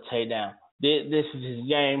in for the takedown. This is his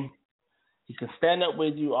game. He can stand up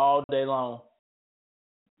with you all day long.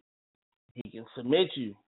 He can submit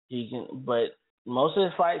you. But most of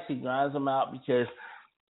his fights he grinds them out because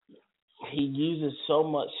he uses so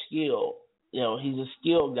much skill. He's a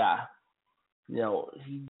skilled guy. He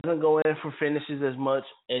doesn't go in for finishes as much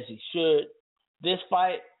as he should. This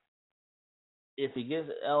fight, if he gets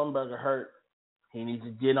Ellenberger hurt, he needs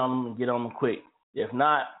to get on him and get on him quick. If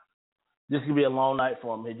not, this could be a long night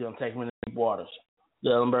for him. He's going to take him in the deep waters.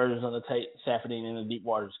 Ellenberger's going to take Safadine in the deep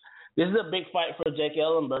waters. This is a big fight for Jake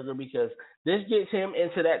Ellenberger because this gets him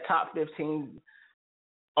into that top 15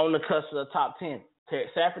 on the cusp of the top 10.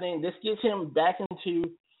 Safadine, this gets him back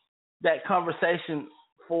into that conversation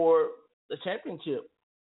for the championship.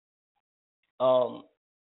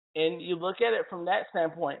 And you look at it from that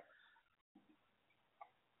standpoint,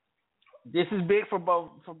 this is big for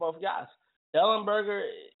both guys. Ellenberger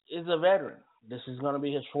is a veteran. This is going to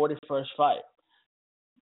be his 41st fight.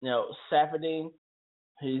 Safadine,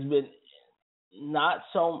 he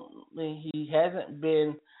hasn't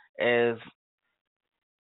been as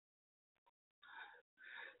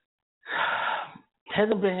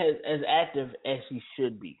active as he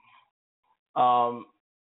should be,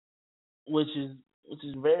 which is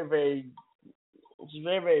very,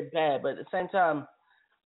 very bad. But at the same time,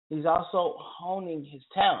 he's also honing his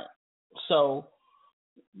talent. So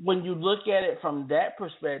when you look at it from that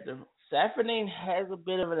perspective, Safadine has a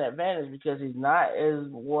bit of an advantage because he's not as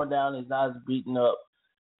worn down, he's not as beaten up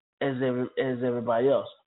as everybody else.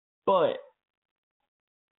 But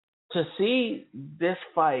to see this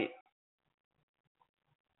fight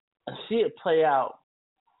and see it play out,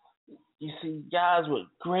 you see guys with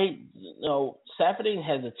great, Safadine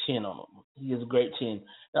has a chin on him. He has a great chin.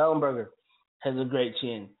 Ellenberger has a great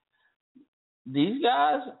chin. These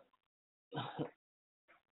guys,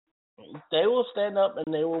 they will stand up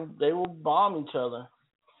and they will bomb each other.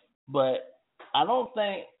 But I don't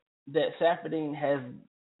think that Safadine has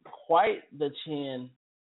quite the chin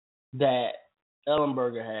that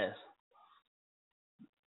Ellenberger has.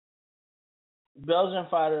 Belgian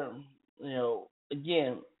fighter,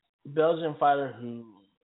 Belgian fighter who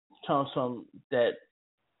comes from that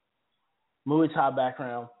Muay Thai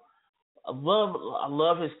background. I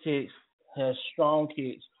love his kicks. Has strong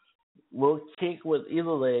kicks. Will kick with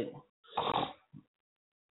either leg.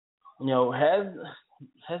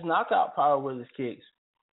 Has knockout power with his kicks.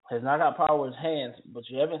 Has knockout power with his hands, but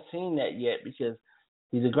you haven't seen that yet because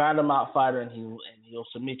he's a grind 'em out fighter and he'll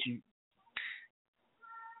submit you.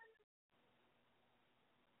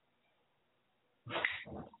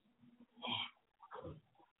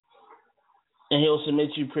 And he'll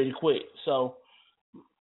submit you pretty quick. So,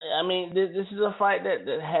 I mean, this is a fight that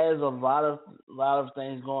has a lot of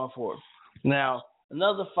things going for it. Now,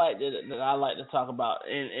 another fight that I like to talk about,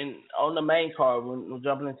 and on the main card, we're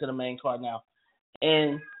jumping into the main card now,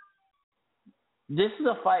 and this is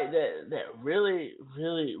a fight that really,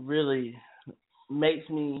 really, really makes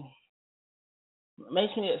me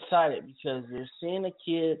excited because you're seeing a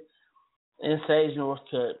kid in Sage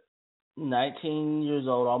Northcutt, 19 years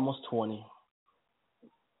old, almost 20.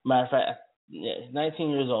 Matter of fact, yeah, 19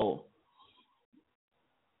 years old,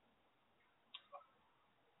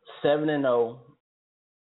 7-0,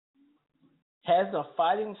 has a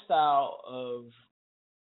fighting style of,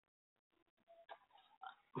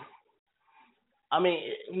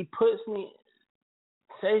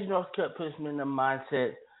 Sage Northcutt puts me in the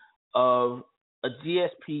mindset of a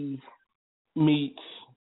GSP meets,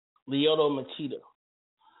 Lyoto Machida,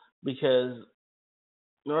 because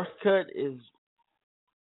Northcutt is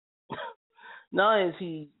not only is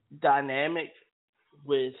he dynamic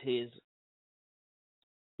with his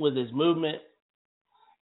movement,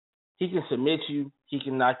 he can submit you, he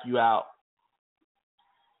can knock you out.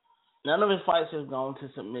 None of his fights have gone to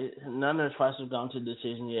submit. None of his fights have gone to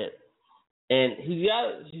decision yet, and he's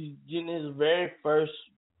getting his very first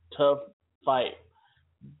tough fight.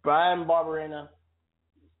 Brian Barberena,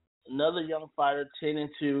 another young fighter,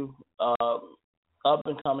 10-2, up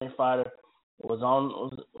and coming fighter, was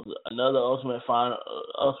another Ultimate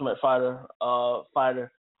Fighter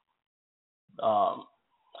fighter.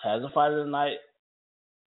 Has a fight of the night,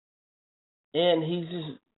 and he's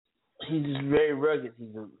just very rugged.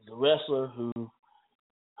 He's a wrestler who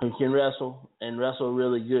can wrestle and wrestle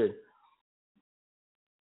really good.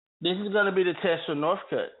 This is going to be the test for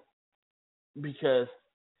Northcutt because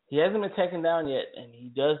he hasn't been taken down yet, and he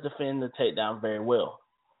does defend the takedown very well.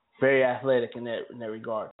 Very athletic in that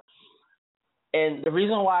regard. And the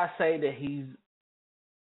reason why I say that he's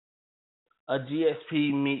a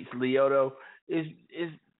GSP meets Lyoto is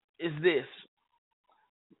this.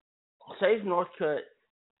 Sage Northcutt,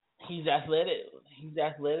 he's athletic. He's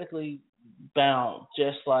athletically bound,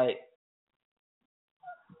 just like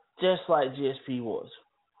GSP was.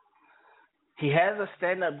 He has a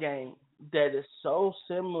stand-up game that is so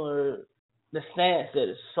similar. The stance that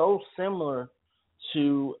is so similar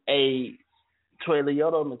to a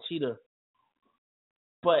Lyoto Machida,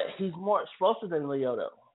 but he's more explosive than Lyoto.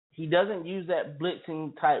 He doesn't use that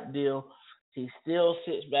blitzing type deal. He still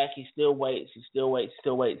sits back. He still waits.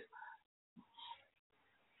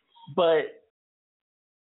 But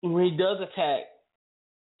when he does attack,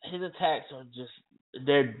 his attacks are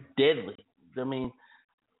they're deadly. I mean,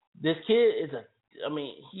 this kid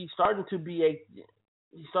he's starting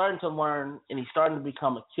to learn, and he's starting to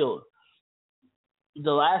become a killer.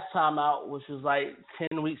 The last time out, which was like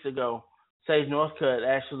 10 weeks ago, Sage Northcutt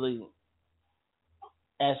actually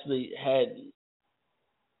had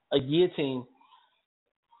a guillotine,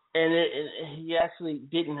 and he actually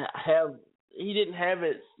didn't have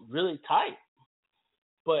it really tight,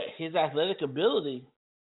 but his athletic ability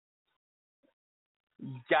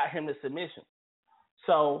got him to submission.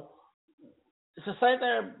 So it's the same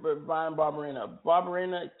thing with Brian Barberena.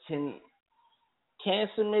 Barberena can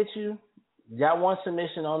submit you. He got one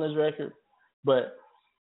submission on his record, but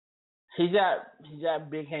he's got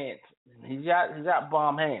big hands. He's got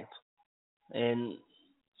bomb hands. And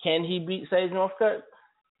can he beat Sage Northcutt?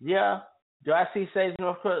 Yeah. Do I see Sage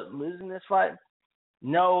Northcutt losing this fight?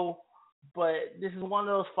 No. But this is one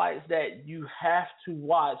of those fights that you have to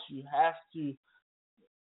watch. You have to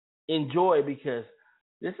enjoy, because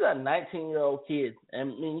this is a 19-year-old kid. I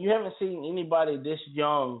mean, you haven't seen anybody this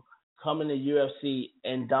young come in the UFC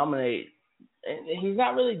and dominate. And he's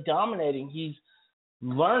not really dominating. He's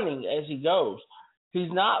learning as he goes.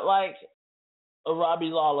 He's not like a Robbie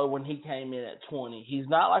Lawler when he came in at 20. He's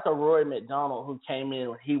not like a Rory McDonald who came in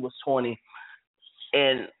when he was 20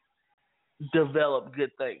 and developed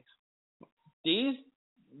good things. These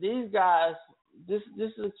guys, this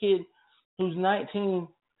is a kid who's 19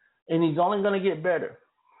 and he's only going to get better.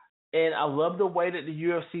 And I love the way that the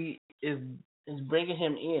UFC is bringing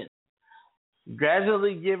him in,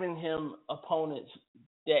 gradually giving him opponents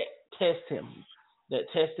that test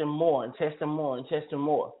him more and test him more and test him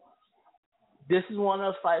more. This is one of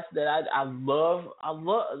those fights that I love.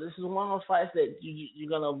 This is one of those fights that you're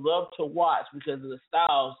gonna love to watch because of the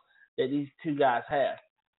styles that these two guys have.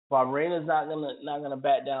 Barberena's not gonna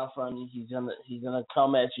back down from you. He's gonna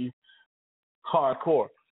come at you hardcore.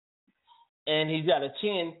 And he's got a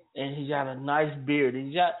chin, and he's got a nice beard.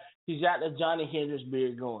 He's got the Johnny Hendricks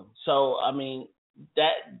beard going. So I mean,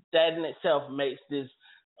 that in itself makes this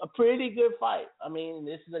a pretty good fight. I mean,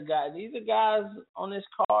 these are guys on this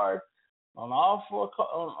card, on all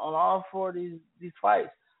four of these fights.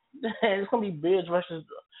 It's gonna be beards versus,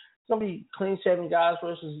 it's gonna be clean shaven guys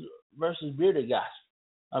versus bearded guys.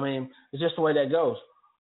 I mean, it's just the way that goes.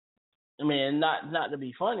 I mean, not to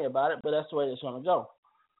be funny about it, but that's the way it's gonna go.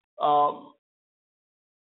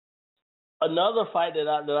 Another fight that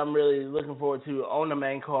I'm really looking forward to on the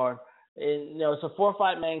main card, and it's a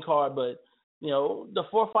 4-fight main card, but the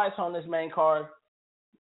 4 fights on this main card,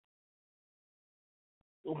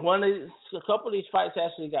 a couple of these fights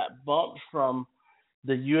actually got bumped from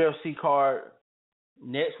the UFC card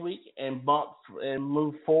next week and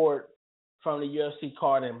moved forward from the UFC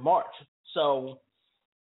card in March. So,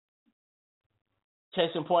 case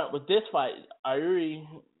in point with this fight, Yuri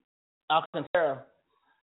Alcantara,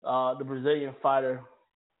 the Brazilian fighter,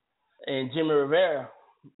 and Jimmy Rivera,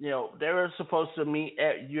 they were supposed to meet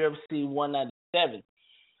at UFC 197.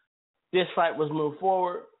 This fight was moved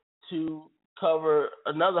forward to cover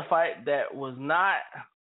another fight that was not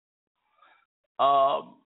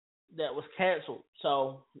that was canceled.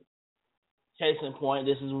 So, case in point,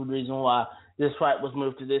 this is the reason why this fight was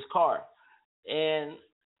moved to this card. And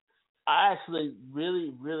I actually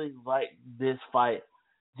really, really like this fight.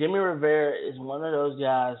 Jimmy Rivera is one of those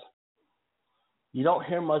guys you don't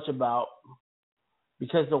hear much about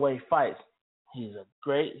because of the way he fights. He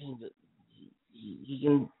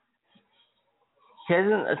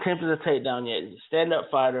hasn't attempted a takedown yet. He's a stand-up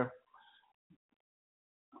fighter.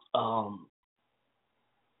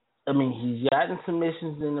 He's gotten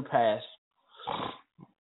submissions in the past,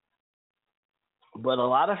 but a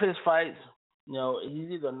lot of his fights,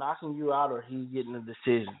 he's either knocking you out or he's getting a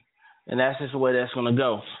decision, and that's just the way that's going to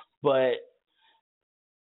go. But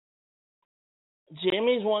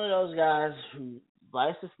Jimmy's one of those guys who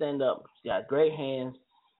likes to stand up. He's got great hands,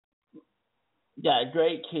 got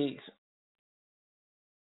great kicks.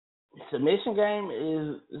 Submission game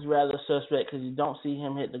is rather suspect because you don't see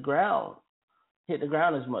him hit the ground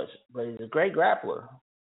as much, but he's a great grappler,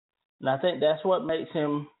 and I think that's what makes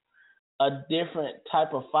him a different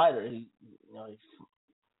type of fighter.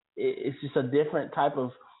 It's just a different type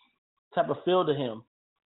of feel to him,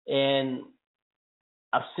 and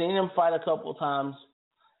I've seen him fight a couple of times,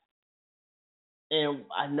 and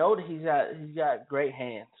I know that he's got great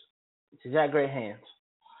hands. He's got great hands.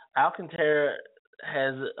 Alcantara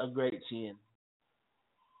has a great chin,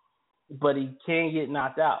 but he can get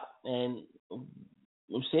knocked out, and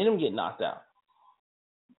we've seen him get knocked out.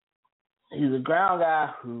 He's a ground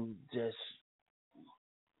guy who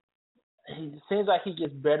he seems like he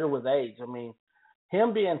gets better with age.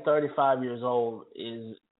 Him being 35 years old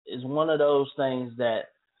is one of those things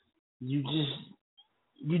that you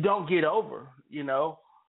don't get over,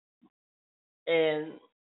 and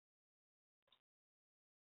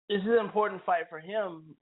this is an important fight for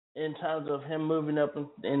him in terms of him moving up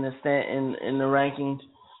in the rankings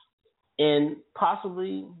and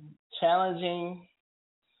possibly challenging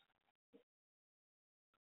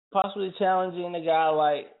a guy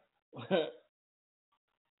like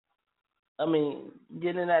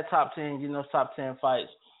getting in that top 10, getting those top 10 fights,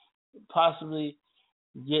 possibly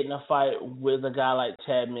getting a fight with a guy like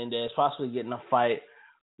Chad Mendez, possibly getting a fight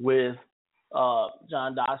with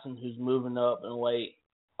John Dodson, who's moving up in weight.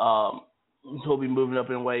 He'll be moving up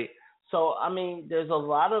in weight. So, there's a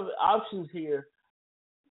lot of options here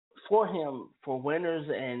for him for winners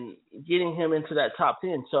and getting him into that top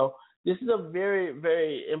 10. So, this is a very,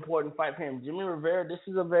 very important fight for him. Jimmy Rivera, this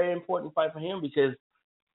is a very important fight for him because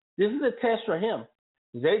this is a test for him.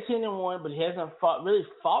 He's 18-1, but he hasn't really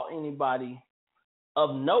fought anybody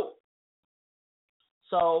of note.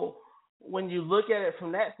 So, when you look at it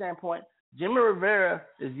from that standpoint, Jimmy Rivera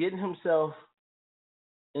is getting himself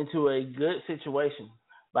into a good situation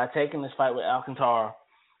by taking this fight with Alcantara.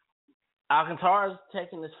 Alcantara is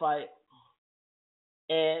taking this fight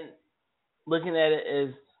and looking at it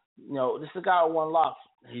as, this is a guy with one loss.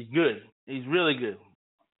 He's good. He's really good.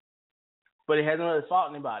 But he hasn't really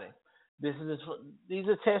fought anybody. These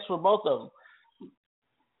are tests for both of them.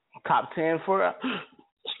 Top 10 for,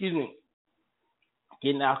 getting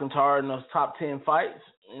Alcantara in those top 10 fights,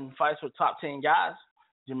 in fights with top 10 guys.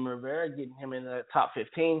 Jimmy Rivera, getting him into that top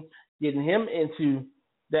 15, getting him into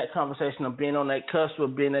that conversation of being on that cusp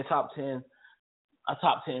of being a top 10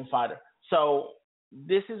 fighter. So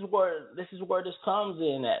this is where this comes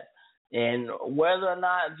in at. And whether or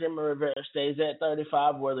not Jimmy Rivera stays at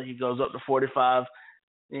 35, whether he goes up to 45,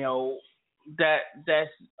 that's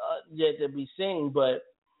yet to be seen. But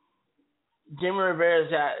Jimmy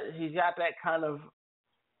Rivera's got that kind of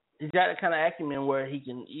acumen where he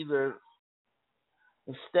can either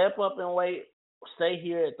step up in weight, stay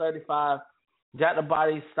here at 35. He's got the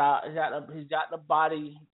body style. He's got the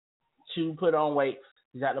body to put on weight.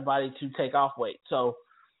 He's got the body to take off weight. So,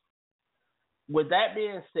 with that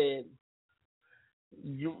being said,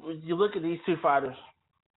 you look at these two fighters,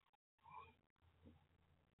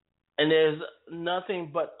 and there's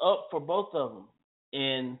nothing but up for both of them.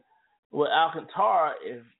 And with Alcantara,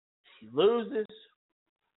 if he loses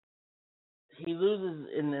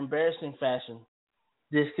in an embarrassing fashion,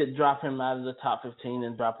 this could drop him out of the top 15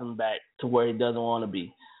 and drop him back to where he doesn't want to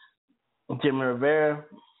be. Jimmy Rivera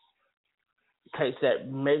takes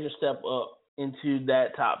that major step up into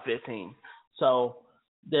that top 15. So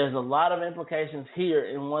there's a lot of implications here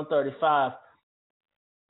in 135,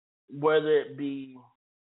 whether it be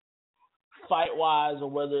fight-wise or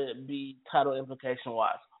whether it be title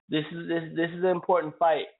implication-wise. This is an important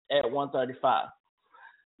fight at 135.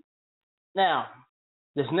 Now,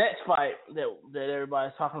 This next fight that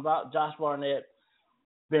everybody's talking about, Josh Barnett,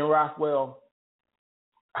 Ben Rothwell.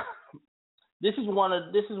 This is one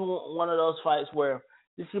of those fights where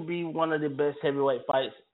this could be one of the best heavyweight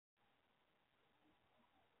fights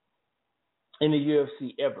in the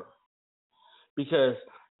UFC ever, because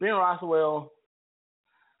Ben Rothwell,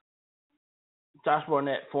 Josh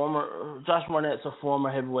Barnett's a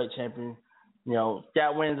former heavyweight champion. You know,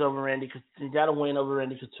 got wins over he got a win over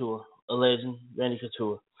Randy Couture, a legend, Randy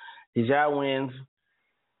Couture. He's got wins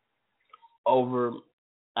over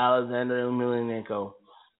Alexander Emelianenko.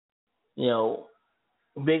 You know,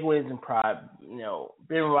 big wins in pride. You know,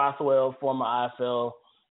 Ben Rothwell, former IFL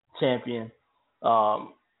champion,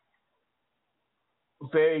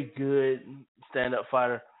 very good stand-up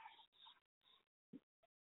fighter.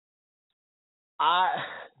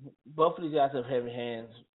 Both of these guys have heavy hands.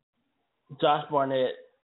 Josh Barnett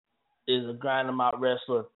is a grind-em-out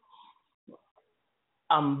wrestler.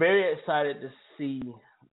 I'm very excited to see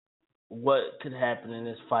what could happen in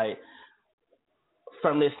this fight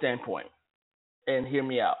from this standpoint. And hear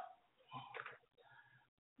me out.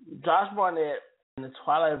 Josh Barnett in the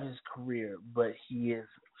twilight of his career, but he is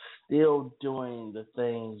still doing the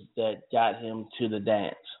things that got him to the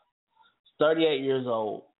dance. He's 38 years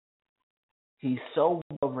old. He's so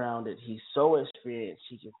well-rounded. He's so experienced.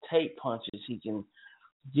 He can take punches. He can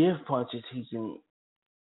give punches. He can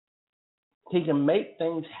make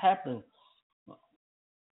things happen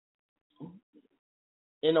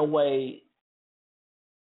in a way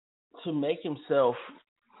to make himself,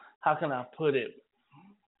 how can I put it,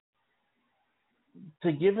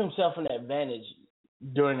 to give himself an advantage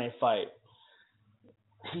during a fight.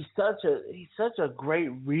 He's such a great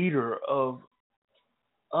reader of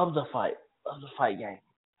the fight game,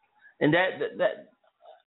 and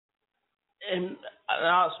and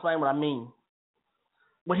I'll explain what I mean.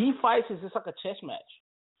 When he fights, it's just like a chess match,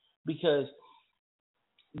 because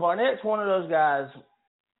Barnett's one of those guys.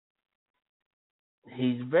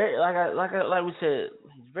 He's very like we said,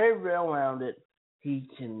 he's very well-rounded. He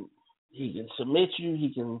can submit you.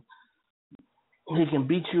 He can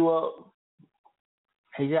beat you up.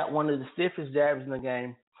 He got one of the stiffest jabs in the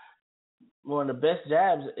game. One of the best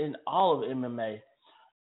jabs in all of MMA.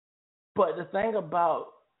 But the thing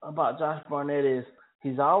about Josh Barnett is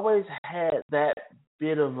he's always had that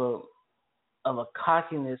bit of a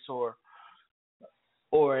cockiness or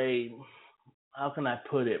a, how can I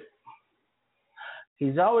put it?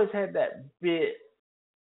 He's always had that bit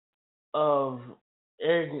of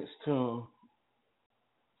arrogance to him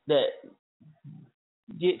that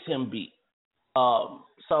gets him beat.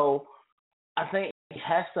 So I think he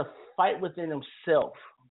has to fight within himself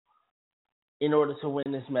in order to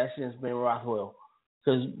win this match against Ben Rothwell.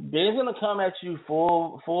 Because Ben's going to come at you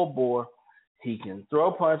full bore. He can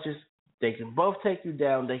throw punches. They can both take you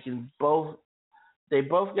down. They both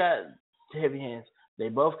got heavy hands. They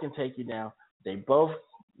both can take you down. They both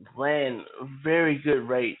land very good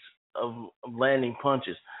rates of landing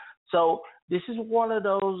punches. So this is one of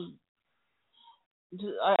those,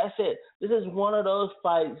 like I said, this is one of those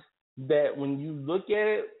fights that when you look at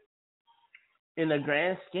it in the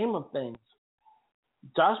grand scheme of things,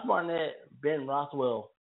 Josh Barnett, Ben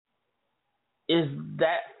Rothwell is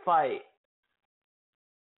that fight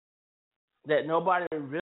that nobody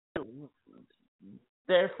really,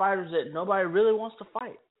 they're fighters that nobody really wants to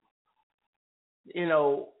fight. You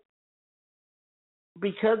know,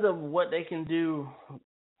 because of what they can do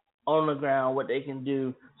on the ground, what they can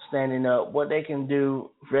do standing up, what they can do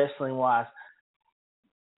wrestling-wise.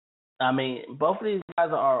 I mean, both of these guys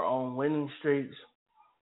are on winning streaks.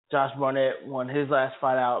 Josh Barnett won his last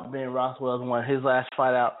fight out. Ben Rothwell won his last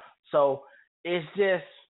fight out. So it's just,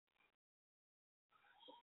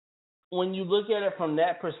 when you look at it from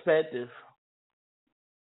that perspective,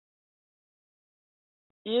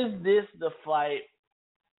 is this the fight?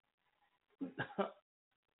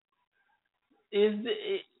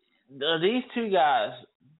 Are these two guys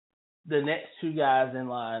the next two guys in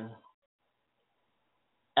line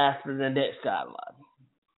after the next guy in line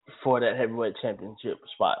for that heavyweight championship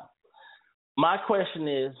spot? My question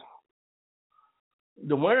is,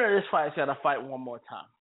 the winner of this fight's got to fight one more time.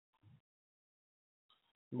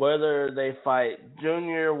 Whether they fight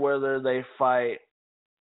Junior, whether they fight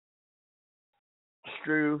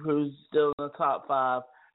Struve, who's still in the top 5,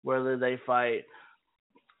 whether they fight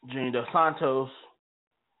Junior Dos Santos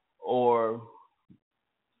or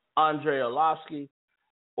Andrei Arlovski,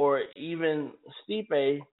 or even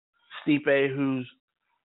Stipe, who's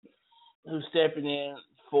stepping in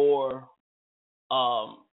for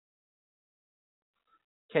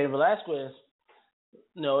Cain Velasquez.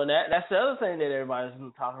 You know, and that's the other thing that everybody's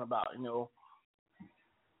talking about. You know,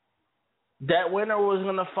 that winner was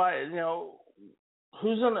gonna fight.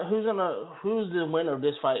 Who's the winner of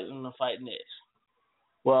this fight gonna fight next?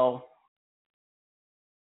 Well,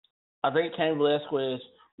 I think Cain Velasquez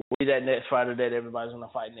will be that next fighter that everybody's gonna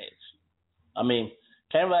fight next. I mean,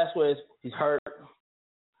 Cain Velasquez, he's hurt.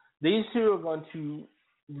 These two are going to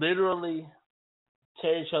literally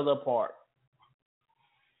tear each other apart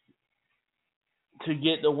to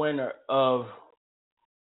get the winner of.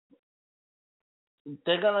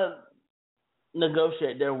 They're gonna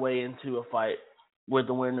negotiate their way into a fight with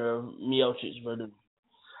the winner of Miocic Verdun,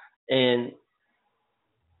 and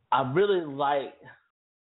I really like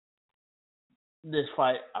this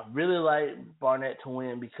fight. I really like Barnett to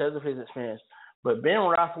win because of his experience. But Ben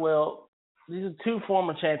Rothwell, these are two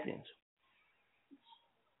former champions.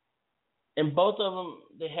 And both of them,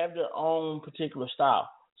 they have their own particular style.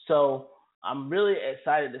 So I'm really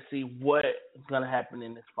excited to see what is going to happen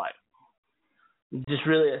in this fight. I'm just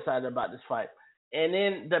really excited about this fight. And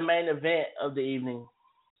then the main event of the evening,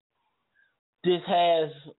 this has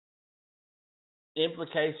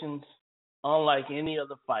implications unlike any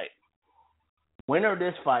other fight. Winner of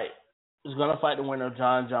this fight is going to fight the winner of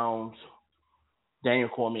John Jones, Daniel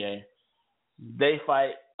Cormier. They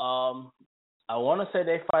fight, I want to say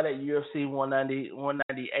they fight at UFC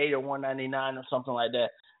 198 or 199 or something like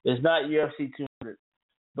that. It's not UFC 200,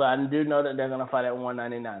 but I do know that they're going to fight at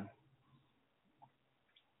 199.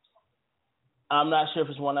 I'm not sure if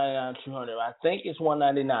it's 199 or 200. I think it's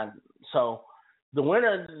 199. So the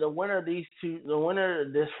winner of these two, the winner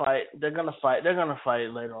of this fight, they're gonna fight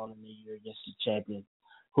later on in the year against the champion,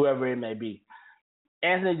 whoever it may be.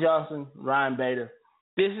 Anthony Johnson, Ryan Bader.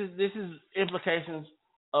 This is implications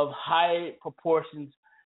of high proportions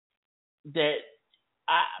that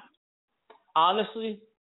I honestly,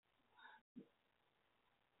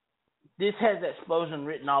 this has explosion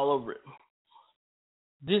written all over it.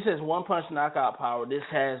 This has one punch knockout power. This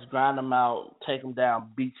has grind them out, take them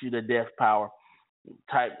down, beat you to death power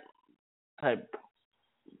type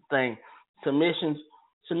thing. Submissions,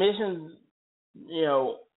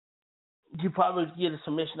 you probably get a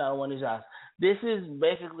submission out of one of these guys. This is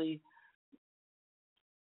basically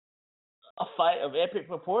a fight of epic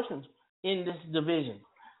proportions in this division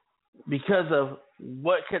because of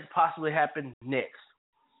what could possibly happen next.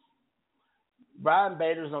 Ryan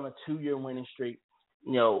Bader's on a 2-year winning streak.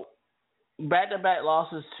 Back-to-back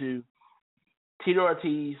losses to Tito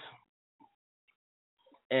Ortiz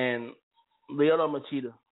and Lyoto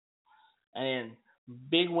Machida. And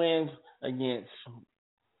big wins against,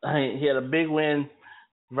 he had a big win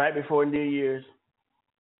right before New Year's.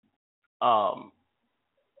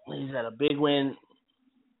 He's had a big win.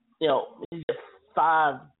 He's had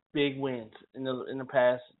 5 big wins in the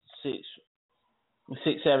past 6,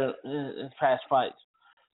 7 in his past fights.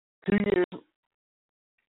 2 years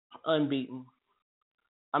unbeaten.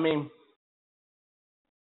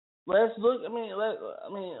 Let's look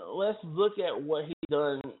at what he's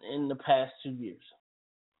done in the past 2 years.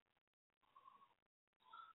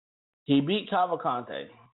 He beat Cavalcante,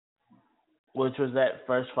 which was that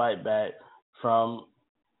first fight back from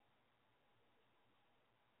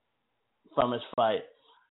his fight,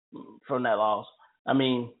 from that loss.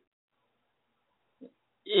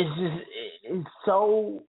 It's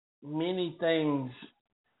so many things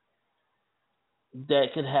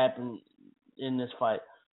that could happen in this fight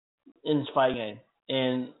game.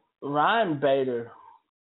 And Ryan Bader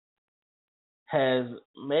has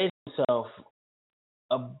made himself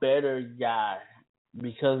a better guy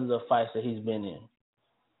because of the fights that he's been in.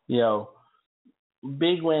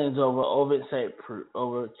 Big wins over St. Preux,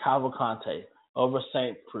 over Cavalcante, over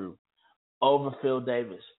St. Preux, over Phil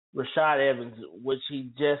Davis, Rashad Evans, which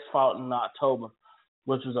he just fought in October,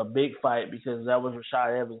 which was a big fight because that was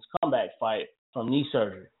Rashad Evans' comeback fight from knee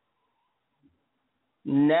surgery.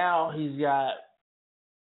 Now he's got,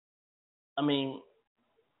 and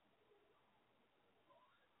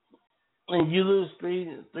you lose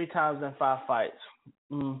three times in 5 fights.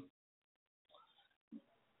 You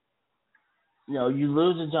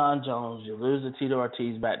lose to John Jones, you lose to Tito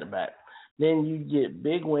Ortiz back-to-back. Then you get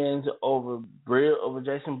big wins over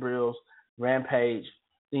Jason Brills, Rampage.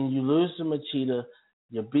 Then you lose to Machida.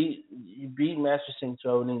 You beat Master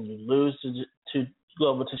Cinto, and then you lose to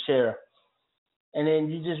Glover Teixeira. And then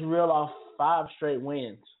you just reel off 5 straight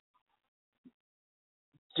wins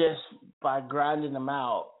just by grinding them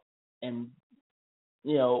out. And,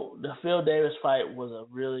 the Phil Davis fight was a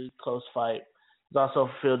really close fight. It was also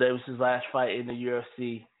Phil Davis' last fight in the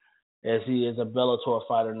UFC, as he is a Bellator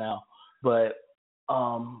fighter now. But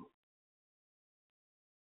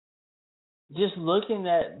just looking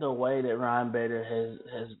at the way that Ryan Bader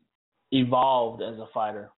has evolved as a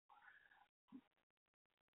fighter,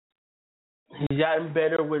 He's gotten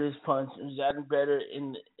better with his punch. He's gotten better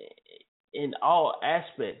in all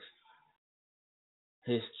aspects.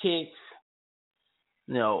 His kicks,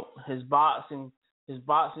 his boxing is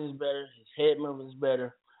better. His head movement is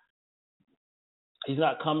better. He's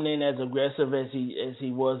not coming in as aggressive as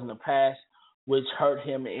he was in the past, which hurt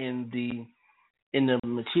him in the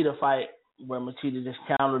Machida fight, where Machida just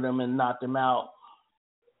countered him and knocked him out.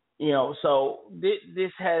 So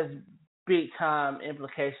this has big time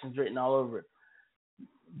implications written all over it.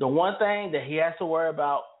 The one thing that he has to worry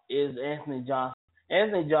about is Anthony Johnson.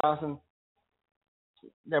 Anthony Johnson,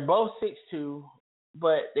 they're both 6'2",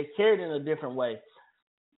 but they carried in a different way.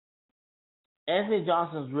 Anthony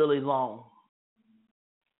Johnson's really long,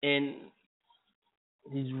 and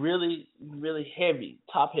he's really, really heavy,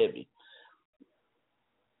 top heavy.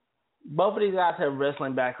 Both of these guys have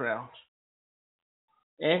wrestling backgrounds.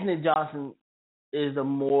 Anthony Johnson is a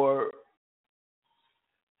more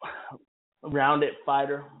rounded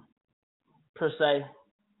fighter, per se.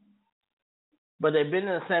 But they've been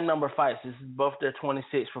in the same number of fights. This is both their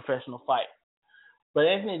 26th professional fight. But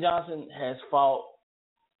Anthony Johnson has fought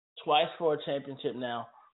twice for a championship now,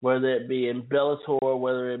 whether it be in Bellator,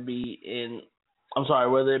 whether it be in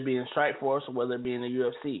Strikeforce, or whether it be in the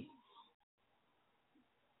UFC.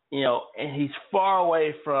 And he's far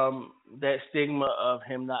away from that stigma of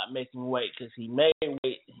him not making weight, because he made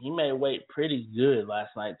weight pretty good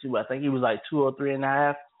last night too. I think he was like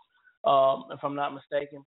 203.5, if I'm not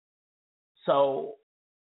mistaken. So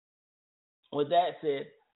with that said,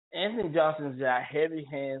 Anthony Johnson's got heavy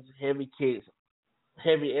hands, heavy kicks,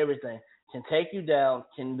 heavy everything. Can take you down,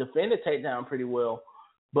 can defend a takedown pretty well.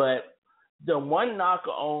 But the one knock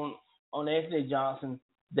on Anthony Johnson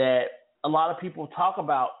that a lot of people talk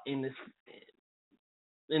about in the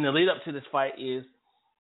lead up to this fight is,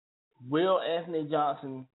 will Anthony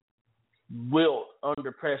Johnson wilt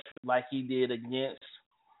under pressure like he did against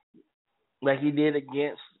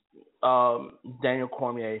Daniel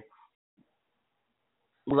Cormier,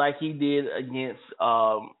 like he did against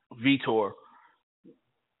Vitor.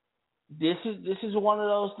 This is one of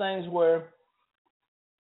those things where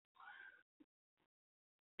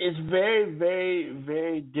it's very, very,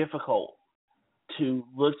 very difficult to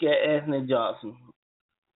look at Anthony Johnson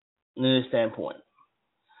in this standpoint.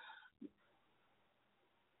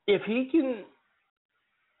 If he can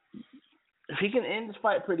end this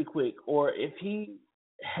fight pretty quick, or if he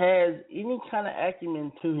has any kind of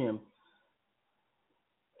acumen to him,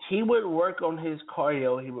 he would work on his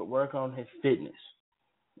cardio, he would work on his fitness.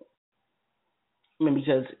 I mean,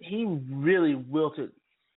 because he really wilted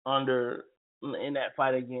in that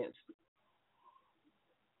fight against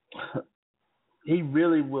that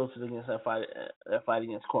fight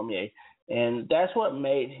against Cormier. And that's what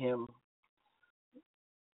makes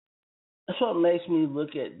me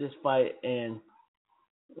look at this fight and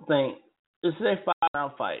think, this is a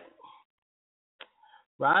 5-round fight.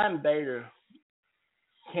 Ryan Bader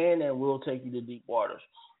can and will take you to deep waters.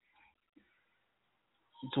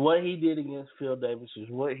 It's what he did against Phil Davis. Is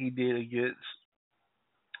what he did against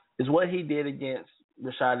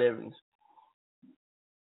Rashad Evans.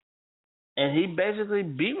 And he basically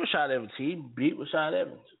beat Rashad Evans. He beat Rashad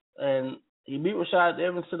Evans. And he beat Rashad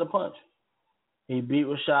Evans to the punch. He beat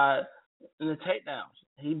Rashad in the takedowns.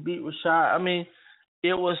 He beat Rashad. I mean,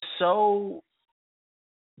 it was so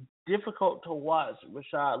difficult to watch.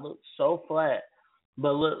 Rashad looked so flat.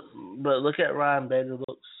 But look at Ryan Bader,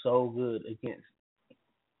 looks so good against.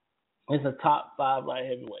 It's a top 5 light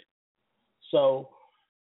heavyweight. So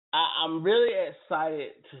I'm really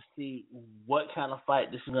excited to see what kind of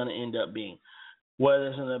fight this is going to end up being. Whether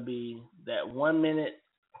it's going to be that 1 minute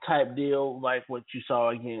type deal like what you saw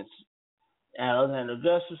against Alexander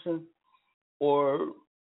Gustafsson, or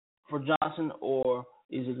for Johnson, or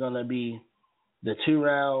is it going to be the 2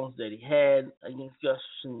 rounds that he had against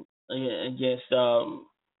Gustafsson, against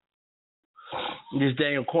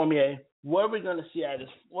Daniel Cormier? What are we going to see out of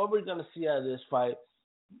this fight?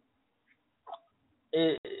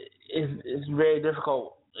 It's very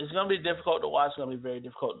difficult. It's going to be difficult to watch. It's going to be very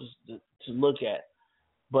difficult to look at.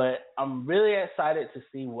 But I'm really excited to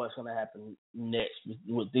see what's going to happen next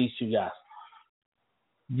with these two guys.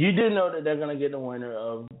 You do know that they're going to get the winner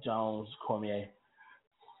of Jones Cormier.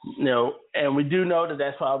 And we do know that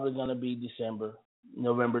that's probably going to be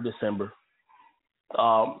November, December.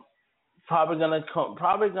 Probably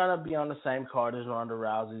gonna be on the same card as Ronda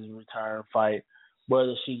Rousey's return fight,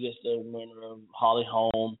 whether she gets the winner of Holly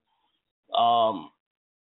Holm,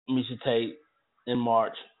 Miesha Tate in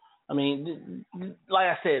March. I mean, like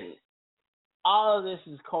I said, all of this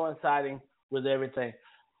is coinciding with everything.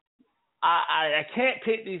 I can't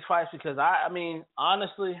pick these fights because I mean,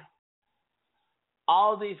 honestly,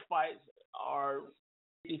 all these fights are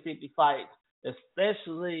 50-50 fights,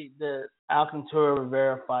 especially the Alcantara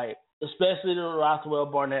Rivera fight, especially the Rothwell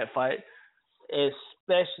Barnett fight, and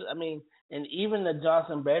even the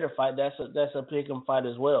Johnson Bader fight. That's a pick'em fight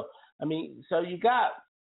as well. I mean, so you got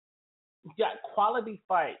quality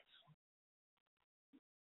fights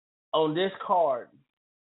on this card,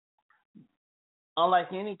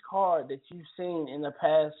 unlike any card that you've seen in the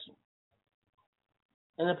past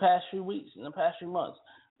few weeks, in the past few months.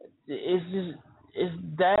 It's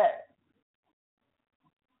that.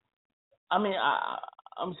 I mean,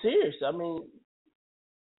 I'm serious. I mean,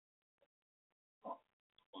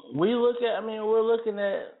 we're looking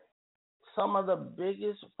at some of the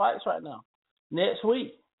biggest fights right now. Next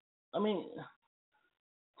week, a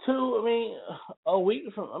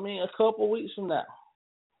couple weeks from now.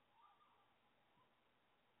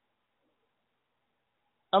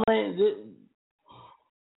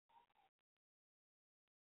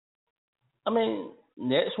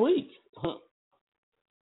 Next week.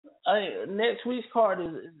 Next week's card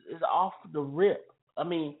is off the rip.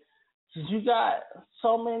 You got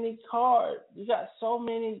so many cards. You got so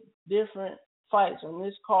many different fights on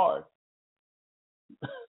this card.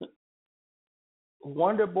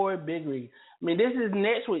 Wonder Boy Big Rig. This is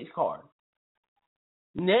next week's card.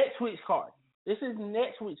 This is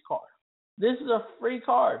next week's card. This is a free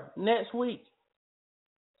card next week.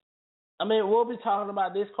 We'll be talking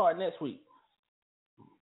about this card next week.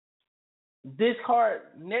 This card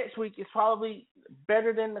next week is probably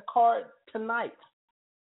better than the card tonight.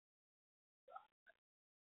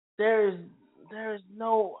 There is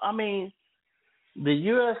no, the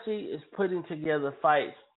UFC is putting together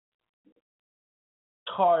fights,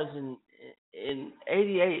 cards in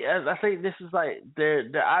 88. I think this is like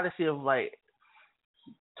the odyssey of like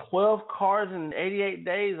 12 cards in 88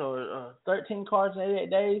 days or 13 cards in 88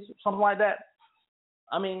 days, something like that.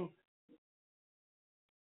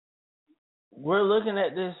 We're looking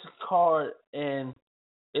at this card and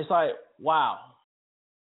it's like, wow.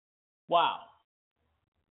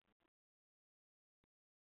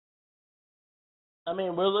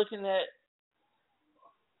 We're looking at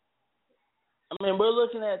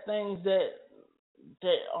things that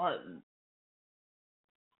aren't.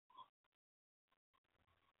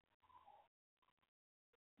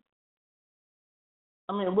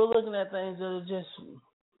 We're looking at things that are just.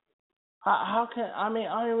 How can I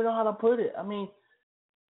don't even know how to put it.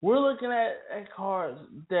 We're looking at cards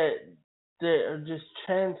that are just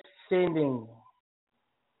transcending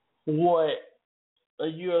what a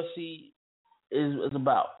UFC is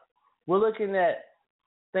about. We're looking at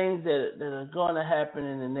things that are going to happen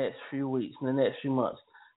in the next few weeks, in the next few months.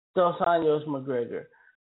 Dos Anjos McGregor.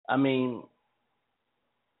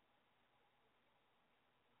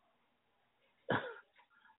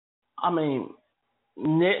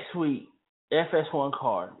 Next week, FS1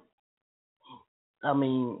 card.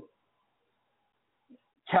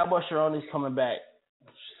 Cowboy Cerrone's coming back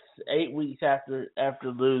 8 weeks after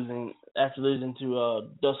losing to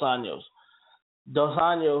Dos Anjos. Dos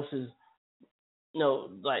Anjos is,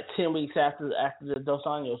 like 10 weeks after the Dos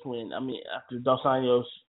Anjos win. After Dos Anjos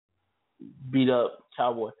beat up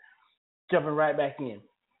Cowboy, jumping right back in.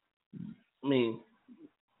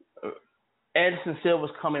 Anderson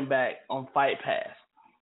Silva's coming back on Fight Pass.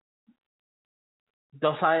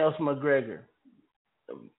 Dos Anjos McGregor,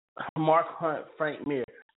 Mark Hunt, Frank Mir.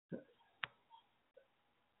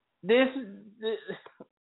 This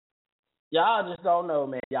y'all just don't know,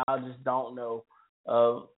 man. Y'all just don't know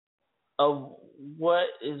of what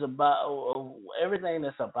is about, of everything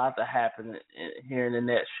that's about to happen here in the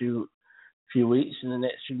next few weeks, in the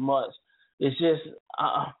next few months. It's just,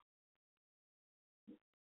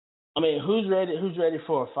 who's ready? Who's ready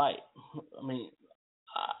for a fight?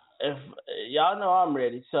 If y'all know I'm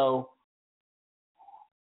ready, so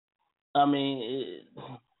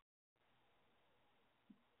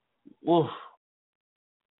oof.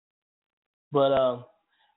 But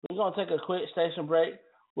we're gonna take a quick station break.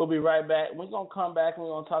 We'll be right back. We're gonna come back and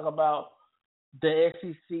we're gonna talk about the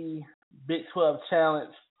SEC Big 12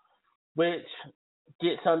 Challenge, which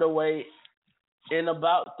gets underway in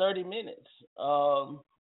about 30 minutes.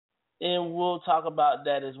 And we'll talk about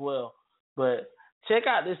that as well. But check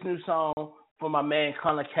out this new song from my man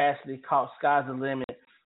Connor Cassidy called Sky's the Limit.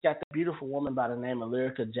 Got the beautiful woman by the name of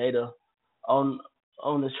Lyrica Jada on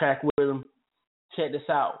the track with him. Check this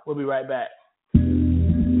out. We'll be right back.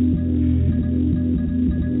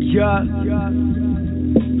 Yeah.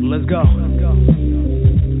 Let's go.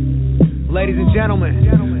 Ladies and gentlemen,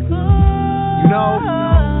 you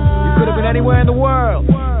could have been anywhere in the world,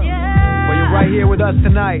 but you're right here with us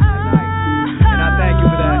tonight, and I thank you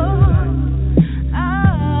for that.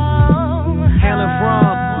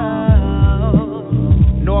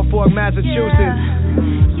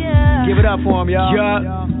 for him, y'all. Yeah.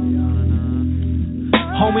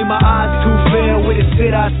 Homie, my eyes too filled with the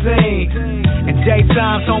shit I seen. In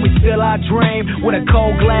daytimes, homie, still I dream. With a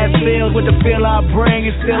cold glass filled with the feel I bring.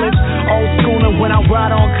 And still it's old schooling when I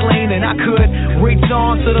ride on clean. And I could reach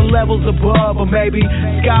on to the levels above. Or maybe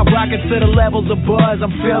skyrocket to the levels of buzz.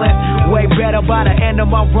 I'm feeling way better by the end of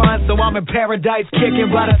my run. So I'm in paradise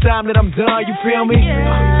kicking by the time that I'm done. You feel me?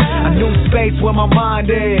 A new space where my mind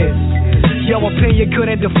is. Your opinion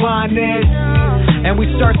couldn't define this. And we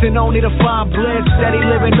searching only to find bliss. Steady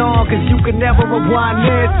living on, cause you can never rewind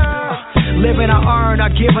this. Living I earn, I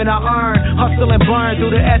give and I earn. Hustle and burn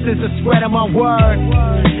through the essence of spreading my word.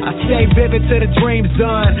 I stay vivid till the dream's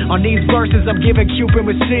done. On these verses I'm giving Cupid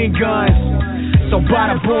machine guns. So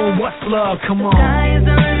bada boom, what's love? Come on. The sky is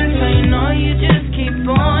the limit, so you know you just keep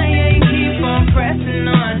on. Yeah, you keep on pressing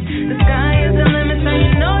on. The sky is the limit, so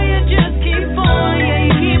you know you just keep on. Yeah,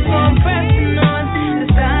 you keep on pressing on.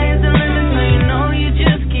 The sky is the limit, so you know you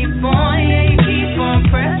just keep on. Yeah, you keep on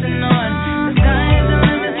pressing on. The sky is the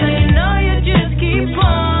limit, so you know you just keep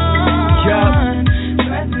on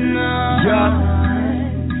pressing on.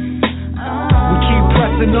 We keep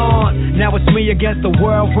pressing on. Now it's me against the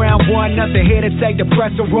world, round one. Nothing here to take the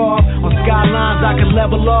pressure off. On skylines I can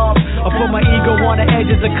level off. I put my ego on the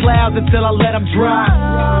edges of clouds until I let them dry.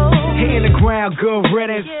 Hitting the ground, good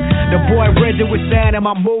riddance. The boy rigid with sand and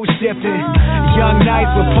my mood shifting. Young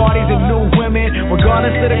nights with parties and new women.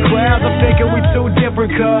 Regardless of the crowds, I'm thinking we too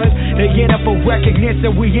different. Cause they in it for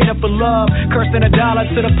recognition, we in it for love. Cursing a dollar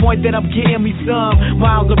to the point that I'm getting me some.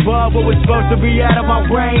 Miles above what was supposed to be out of my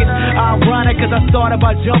range. Ironic cause I started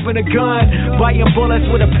by jumping the gun. Biting bullets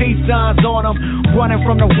with the peace signs on them. Running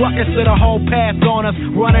from the ruckus to the whole path on us.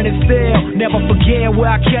 Running it still, never forgetting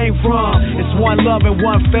where I came from. It's one love and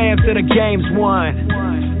one fam till the game's won.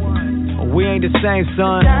 We ain't the same,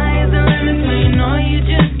 son. The sky is the limit, so you know you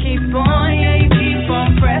just keep on. Yeah, you keep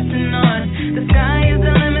on pressing on. The sky is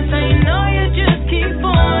the limit, so you know you just keep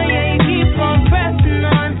on. Yeah, you keep on pressing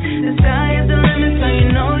on. The sky is the limit, so you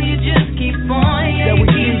know you just keep on. Yeah, you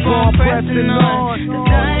keep on pressing on. The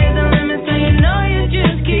sky is the limit, so you know you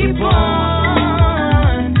just keep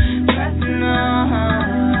on pressing on.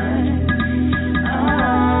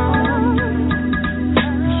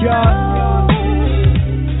 Yeah.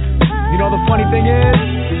 You know the funny thing is,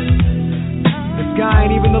 the sky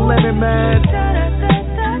ain't even the limit, man.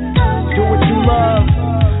 Do what you love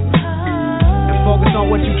and focus on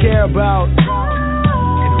what you care about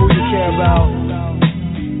and who you care about.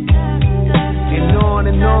 And on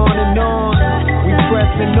and on and on, we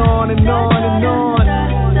pressing on and on and on.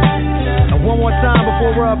 And one more time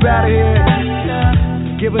before we're up out of here,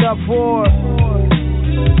 give it up for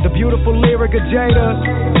the beautiful lyric of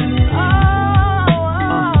Jada.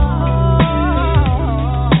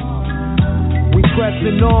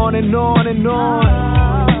 Pressing on and on and on.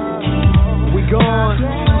 We gone.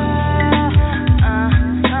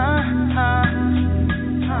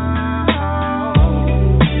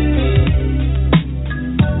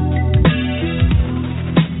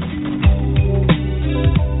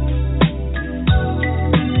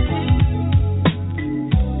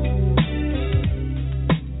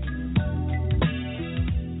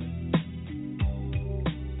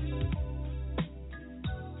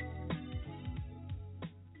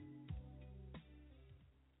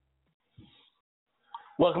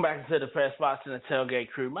 Welcome back to the Press Box and the Tailgate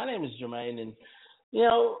Crew. My name is Jermaine, and you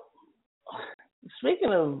know,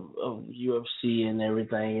 speaking of UFC and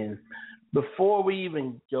everything, and before we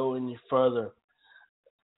even go any further,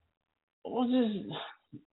 I was just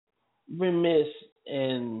remiss,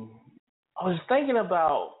 and I was thinking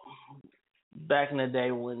about back in the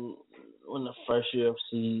day when the first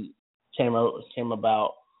UFC came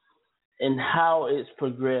about, and how it's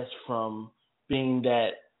progressed from being that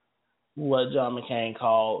what John McCain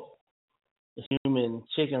called the human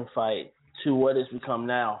chicken fight to what it's become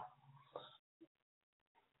now.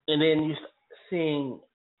 And then you're seeing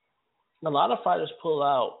a lot of fighters pull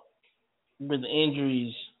out with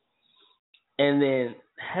injuries, and then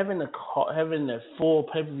having the full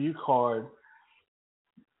pay-per-view card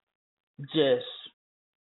just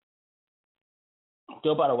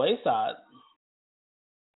go by the wayside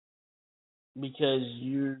because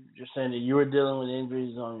you're saying that you were dealing with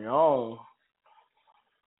injuries on your own.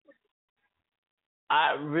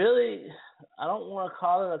 I don't want to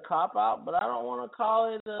call it a cop-out, but I don't want to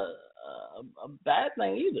call it a bad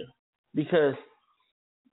thing either. Because,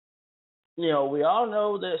 you know, we all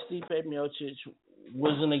know that Stipe Miocic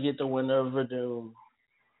was going to get the winner of Verdun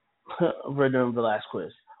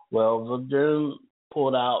Velasquez. Well, Verdun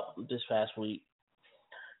pulled out this past week.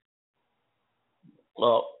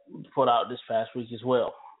 Well, pulled out this past week as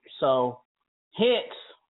well. So Hence,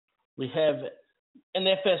 we have an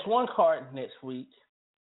FS1 card next week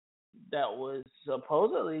that was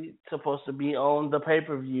supposedly supposed to be on the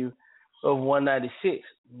pay-per-view of 196.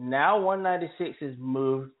 Now 196 is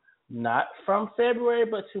moved not from February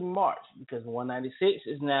but to March because 196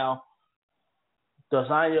 is now Dos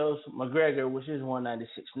Anjos McGregor, which is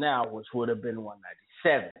 196 now, which would have been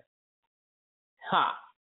 197.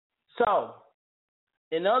 So,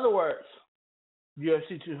 in other words,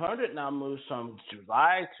 UFC 200 now moves from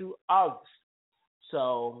July to August.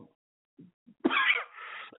 So,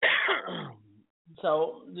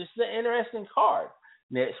 this is an interesting card.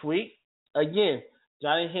 Next week, again,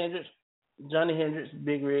 Johnny Hendricks,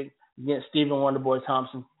 Big Rig against Stephen Wonderboy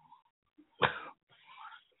Thompson.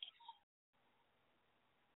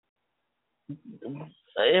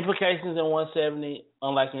 Implications in 170,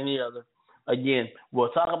 unlike any other. Again, we'll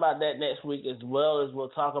talk about that next week as well as we'll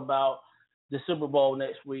talk about the Super Bowl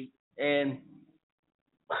next week. And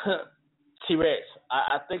T-Rex,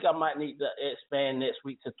 I think I might need to expand next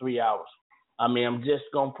week to 3 hours. I mean, I'm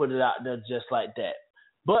just going to put it out there just like that.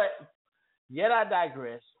 But yet I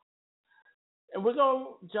digress. And we're going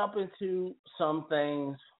to jump into some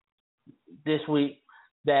things this week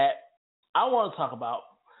that I want to talk about.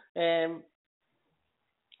 And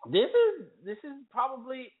this is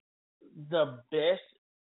probably the best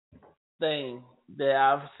thing that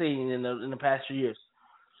I've seen in the past few years.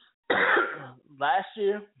 Last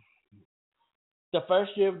year, the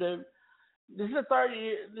first year of this is the third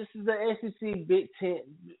year. This is the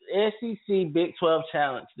SEC Big 12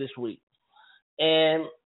 Challenge this week, and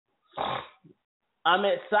I'm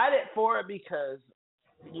excited for it because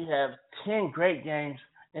you have 10 great games,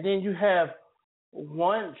 and then you have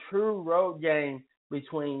one true road game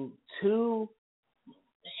between two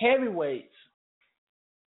heavyweights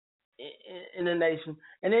in the nation,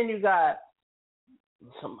 and then you got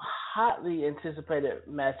some hotly anticipated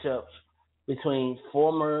matchups between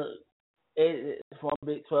former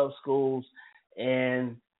Big 12 schools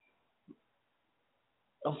and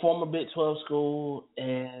a former Big 12 school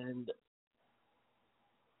and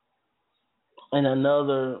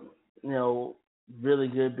another, really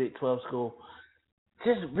good Big 12 school.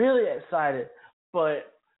 Just really excited,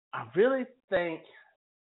 but I really think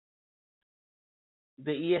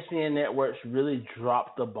the ESPN networks really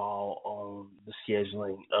dropped the ball on the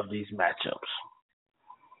scheduling of these matchups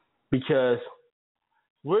because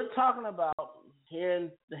we're talking about here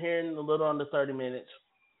in a little under 30 minutes.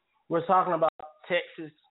 We're talking about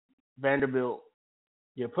Texas, Vanderbilt.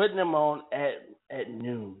 You're putting them on at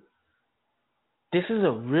noon. This is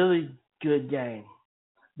a really good game.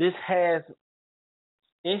 This has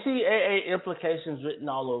NCAA implications written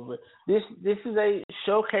all over it. This is a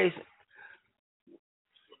showcase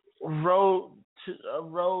road to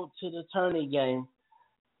the tourney game,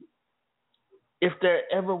 if there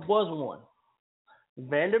ever was one.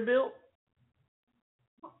 Vanderbilt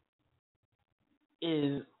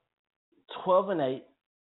is 12-8,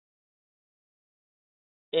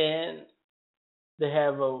 and they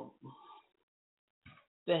have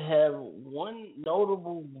one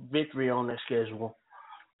notable victory on their schedule,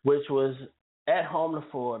 which was at home to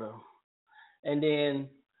Florida, and then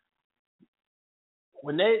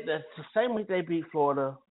that's the same week they beat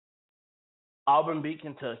Florida, Auburn beat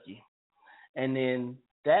Kentucky, and then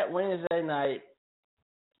that Wednesday night,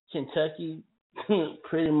 Kentucky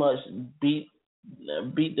pretty much beat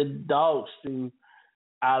the dogs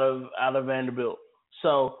out of Vanderbilt.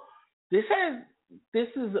 So this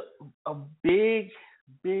is a big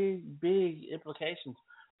implications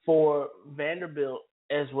for Vanderbilt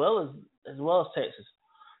as well as Texas.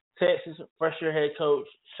 Texas first year head coach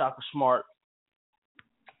Shaka Smart.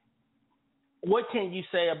 What can you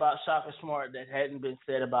say about Shaka Smart that hadn't been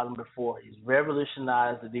said about him before? He's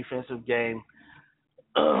revolutionized the defensive game.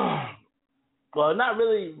 Well, not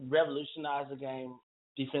really revolutionized the game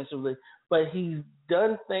defensively, but he's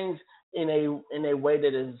done things in a way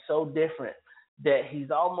that is so different that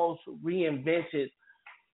he's almost reinvented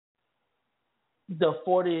the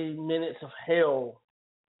 40 minutes of hell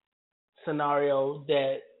scenario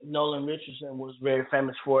that Nolan Richardson was very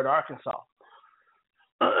famous for at Arkansas.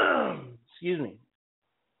 Excuse me.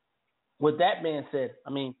 With that being said, I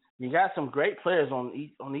mean, you got some great players on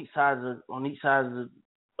each side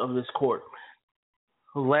of this court.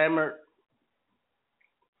 Lambert,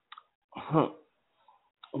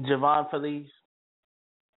 Javon Feliz.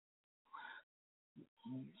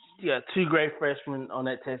 You got two great freshmen on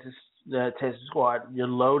that Texas squad. You're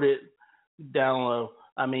loaded down low.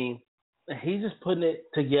 I mean, he's just putting it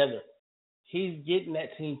together. He's getting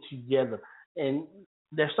that team together, and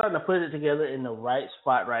they're starting to put it together in the right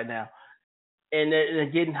spot right now. And they're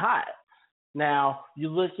getting hot. Now you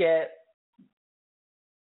look at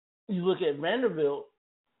Vanderbilt.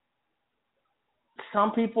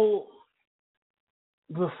 Some people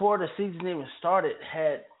before the season even started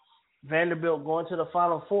had Vanderbilt going to the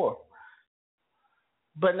Final Four,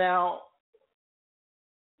 but now,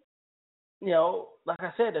 like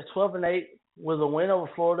I said, they're 12-8 with a win over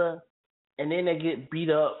Florida, and then they get beat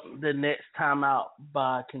up the next time out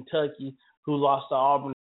by Kentucky, who lost to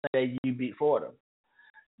Auburn. That you beat Florida.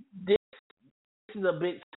 This is a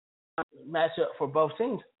big matchup for both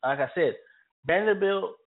teams. Like I said,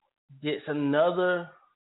 Vanderbilt gets another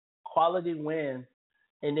quality win,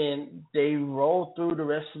 and then they roll through the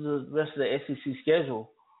rest of the SEC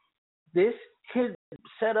schedule. This could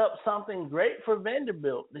set up something great for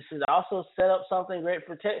Vanderbilt. This should also set up something great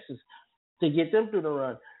for Texas to get them through the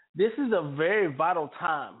run. This is a very vital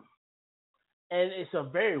time, and it's a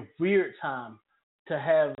very weird time to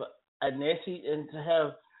have an SEC and to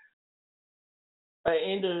have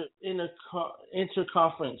an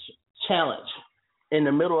interconference challenge in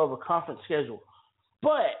the middle of a conference schedule.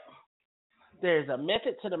 But there's a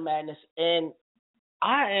method to the madness, and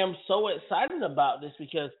I am so excited about this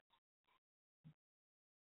because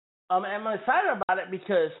I'm excited about it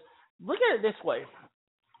because look at it this way.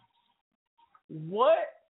 What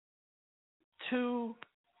two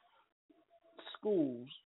schools,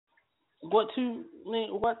 how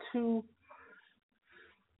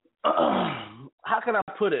can I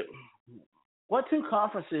put it? What two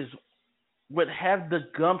conferences would have the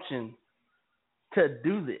gumption to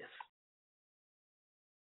do this?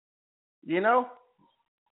 And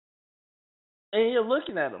you're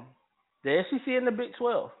looking at them, the SEC and the Big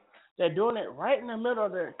 12. They're doing it right in the middle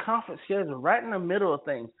of their conference schedule, right in the middle of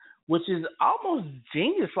things, which is almost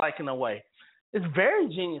genius-like in a way. It's very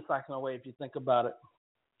genius-like in a way if you think about it.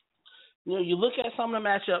 You look at some of the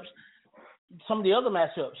matchups, some of the other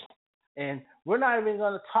matchups, and we're not even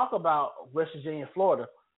going to talk about West Virginia, Florida,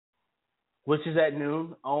 which is at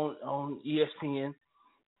noon on ESPN.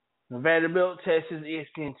 Vanderbilt, Texas,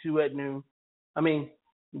 ESPN2 at noon. I mean,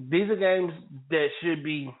 these are games that should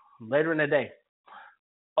be later in the day.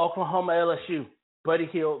 Oklahoma, LSU, Buddy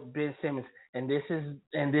Hield, Ben Simmons, and this is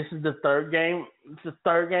the third game. It's the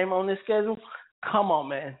third game on this schedule. Come on,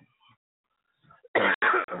 man.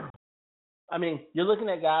 I mean, you're looking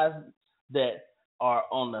at guys that are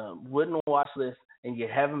on the wouldn't watch list, and you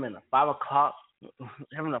have them in a 5 o'clock,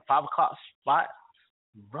 spot.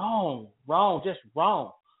 Wrong, just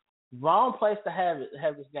wrong. Wrong place to have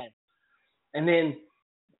this game. And then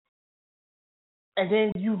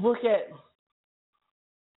you look at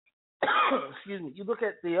you look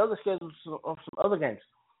at the other schedules of some other games.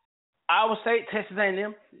 Iowa State, Texas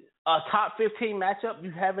A&M, a top 15 matchup.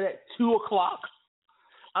 You have it at 2 o'clock.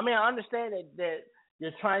 I mean, I understand that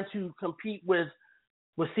you're trying to compete with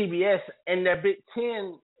CBS and their Big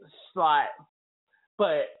Ten slot,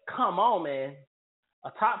 but come on, man,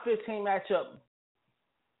 a top 15 matchup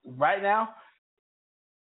right now.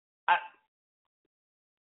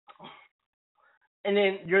 And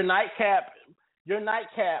then your nightcap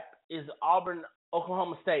is Auburn,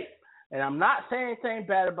 Oklahoma State. And I'm not saying anything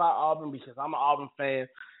bad about Auburn because I'm an Auburn fan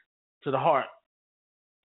to the heart.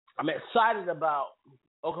 I'm excited about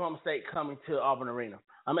Oklahoma State coming to Auburn Arena.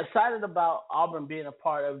 I'm excited about Auburn being a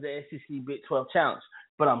part of the SEC Big 12 Challenge.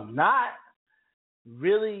 But I'm not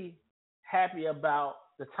really happy about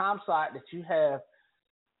the time slot that you have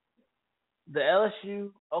the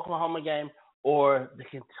LSU Oklahoma game or the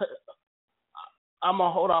Kentucky. I'm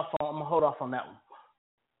gonna hold off on that one.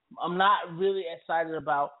 I'm not really excited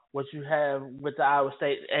about what you have with the Iowa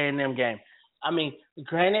State A&M game. I mean,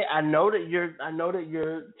 granted, I know that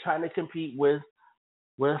you're trying to compete with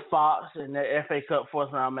Fox and their FA Cup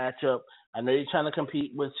fourth round matchup. I know you're trying to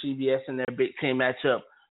compete with CBS and their Big Ten matchup.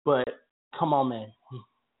 But come on, man,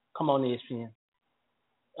 come on, ESPN.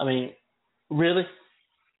 I mean, really.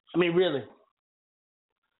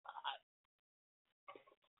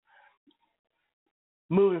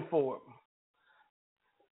 Moving forward,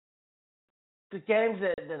 the games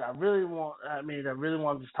that I really want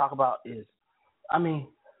to just talk about is,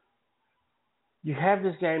 you have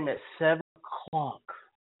this game at 7 o'clock.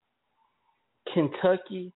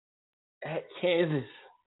 Kentucky at Kansas.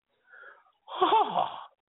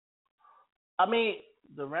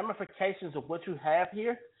 The ramifications of what you have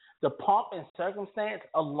here, the pomp and circumstance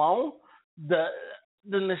alone, the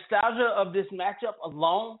nostalgia of this matchup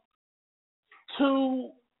alone,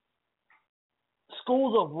 2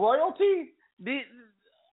 schools of royalty.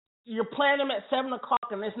 You're playing them at 7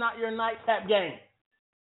 o'clock, and it's not your nightcap game.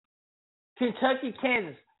 Kentucky,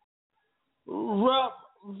 Kansas, Rupp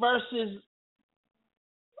versus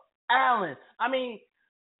Allen.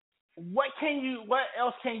 what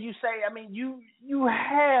else can you say? I mean, you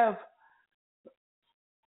have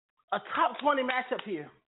a top 20 matchup here,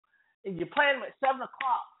 and you're playing them at 7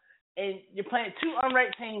 o'clock, and you're playing two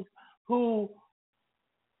unranked teams who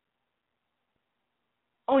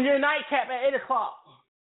on your nightcap at 8 o'clock.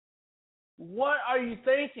 What are you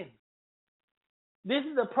thinking? This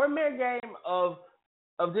is the premier game of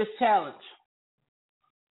this challenge.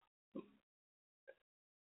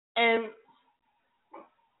 And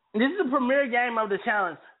this is the premier game of the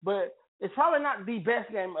challenge, but it's probably not the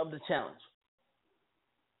best game of the challenge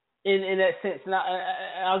in that sense. And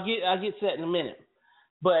I'll get to that in a minute.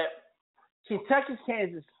 But Kentucky,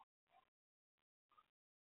 Kansas,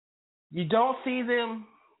 you don't see them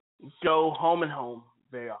go home and home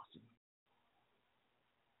very often.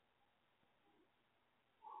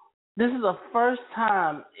 This is the first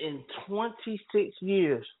time in 26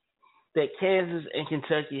 years that Kansas and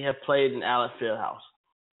Kentucky have played in Allen Fieldhouse.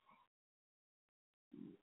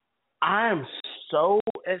 I am so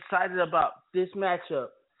excited about this matchup.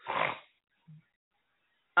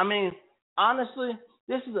 I mean, honestly,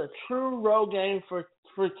 this is a true road game for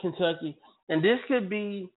Kentucky, and this could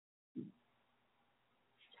be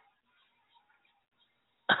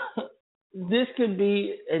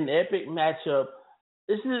an epic matchup.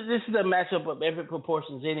 This is a matchup of epic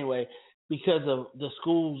proportions anyway, because of the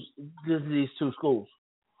schools, these two schools.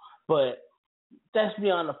 But that's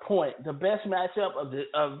beyond the point. The best matchup of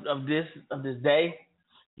this day,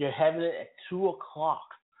 you're having it at 2 o'clock.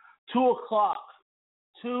 2 o'clock.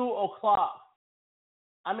 2 o'clock.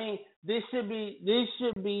 I mean, these two games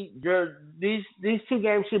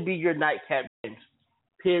should be your nightcap games.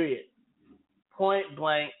 Period. Point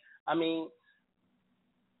blank. I mean,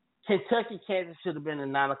 Kentucky, Kansas should have been a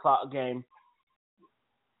 9 o'clock game.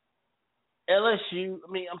 LSU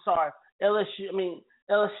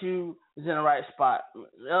is in the right spot.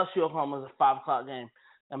 LSU Oklahoma is a 5 o'clock game.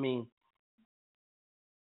 I mean,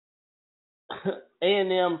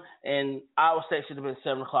 A&M and Iowa State should have been a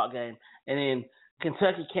 7 o'clock game. And then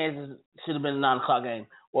Kentucky, Kansas should have been a 9 o'clock game.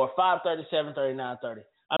 Or 5:30, 7:30, 9:30.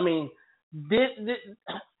 I mean,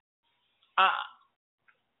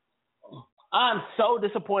 I'm so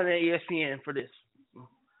disappointed in ESPN for this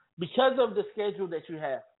because of the schedule that you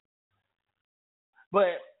have.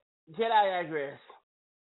 But I digress.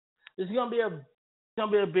 This is gonna be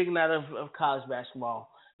a big night of college basketball,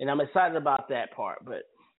 and I'm excited about that part. But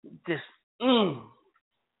just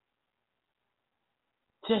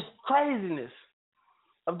craziness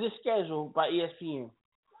of this schedule by ESPN.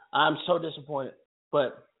 I'm so disappointed.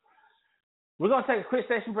 But we're gonna take a quick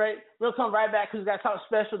station break. We'll come right back because we got something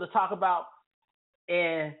special to talk about,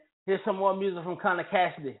 and here's some more music from Connor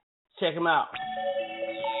Cassidy. Check him out.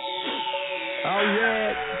 Oh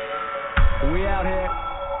yeah, we out here.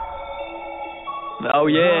 Oh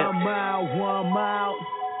yeah. 1 mile, 1 mile.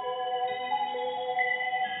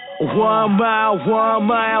 1 mile, 1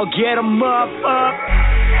 mile, get 'em up.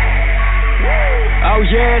 Oh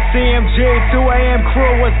yeah, CMG, 2 a.m.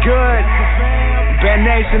 crew, what's good? Ben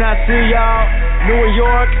Nation, I see y'all. New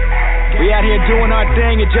York, we out here doing our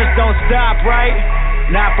thing, it just don't stop, right?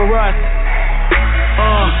 Not for us.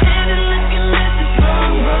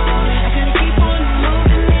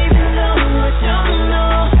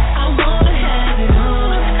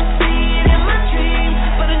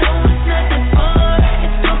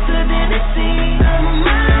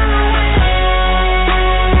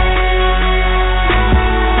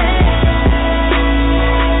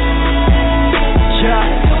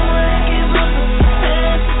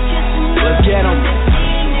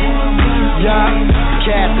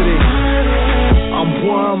 Cassidy, I'm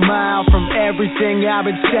 1 mile from everything I've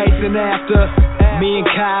been chasing after. Me and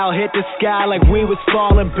Kyle hit the sky like we was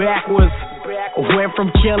falling backwards. Went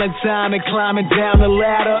from killing time and climbing down the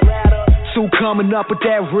ladder to coming up with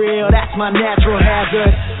that real, that's my natural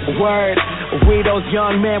hazard. Word, we those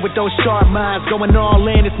young men with those sharp minds, going all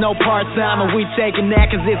in, it's no part-time, and we taking that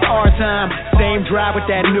cause it's our time. Same drive with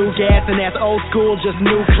that new gas, and that's old school, just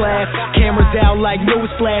new class. Cameras out like news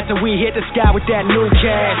flash, and we hit the sky with that new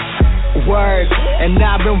cash. Word, and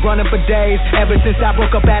I've been running for days, ever since I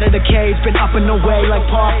broke up out of the cage. Been up and away like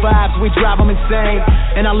par fives, we drive them insane.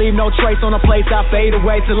 And I leave no trace on the place, I fade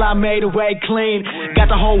away till I made away clean.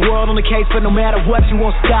 Got the whole world on the case, but no matter what, you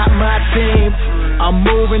won't stop my team. I'm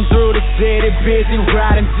moving through the city, busy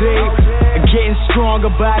riding deep. Getting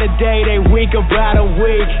stronger by the day, they weaker by the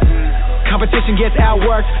week. Competition gets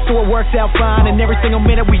outworked, so it works out fine. And every single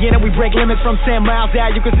minute we in it, we break limits from 10 miles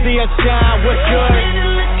out. You can see us shine, what's good?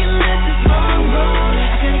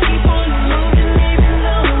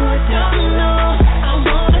 I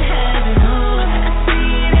wanna have it all. I see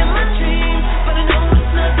it in my dreams, but I know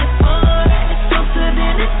it's nothing.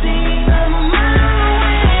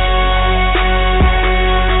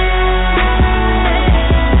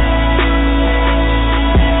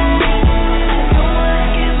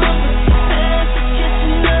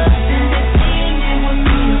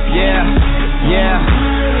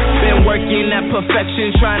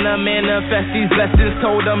 manifest these blessings.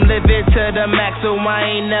 Told them live it to the max, so I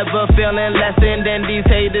ain't never feeling less than these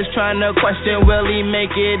haters trying to question, will he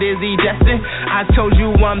make it, is he destined? I told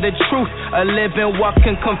you I'm the truth, a living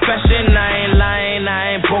walking confession. I ain't lying, I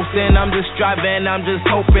ain't boasting, I'm just striving, I'm just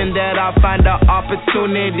hoping that I'll find an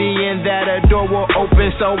opportunity and that a door will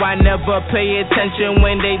open. So I never pay attention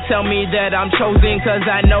when they tell me that I'm chosen, cause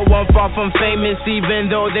I know I'm far from famous,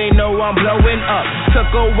 even though they know I'm blowing up.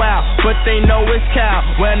 Took a while, but they know it's cow.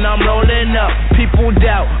 When I'm rolling up, people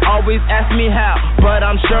doubt, always ask me how, but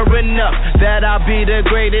I'm sure enough that I'll be the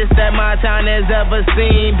greatest that my town has ever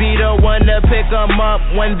seen. Be the one to pick them up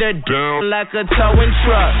when they're down like a towing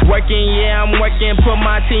truck. Working, yeah, I'm working, put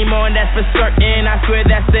my team on, that's for certain. I swear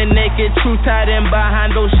that's the naked truth, hiding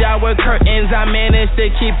behind those shower curtains. I managed to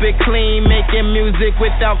keep it clean, making music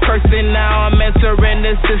without cursing. Now I'm entering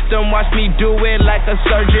the system, watch me do it like a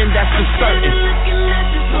surgeon, that's for certain. Looking at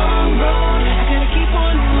this long road, I gotta keep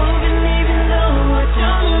on moving, even though I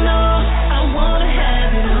don't know. I wanna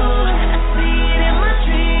have it all. I see it in my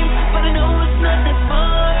dream, but I know it's not that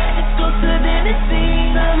far. It's closer than it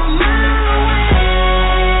seems. I'm a mile away.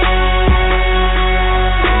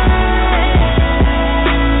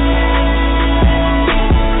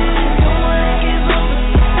 Don't wanna give up with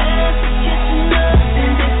the past, catching up,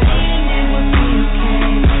 and at the end it will be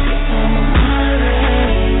okay. 'Cause I'm a mile away.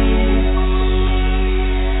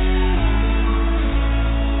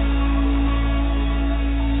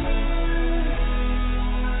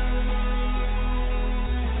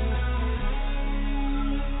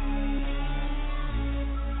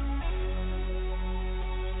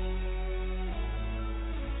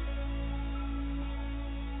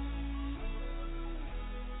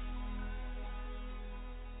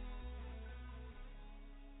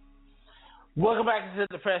 Welcome back to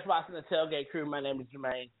the Press Box and the Tailgate Crew. My name is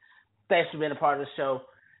Jermaine. Thanks for being a part of the show.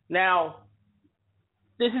 Now,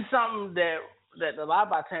 this is something that the Live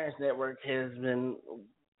by Terrence Network has been.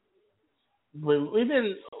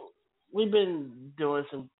 We've been doing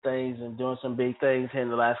some things and doing some big things here in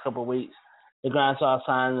the last couple of weeks. The Grindsaw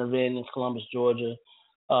signing event in Columbus, Georgia.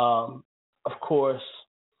 Of course,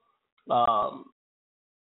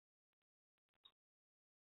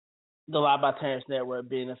 the Live by Terrence Network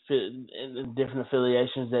being in the different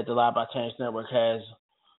affiliations that the Live by Terrence Network has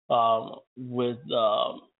with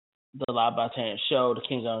the Live by Terrence show, the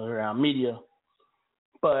King Underground Media.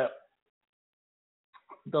 But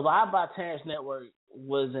the Live by Terrence Network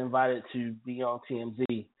was invited to be on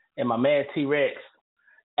TMZ, and my man T-Rex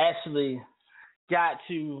actually got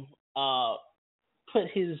to put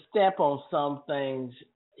his stamp on some things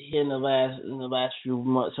in the last few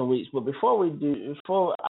months and weeks. But before I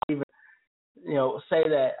even say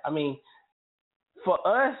that, I mean, for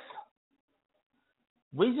us,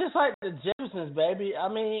 we just like the Jeffersons, baby. I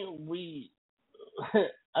mean, we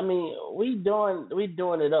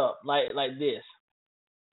doing it up like this.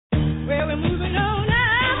 Well, we're moving on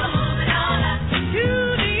now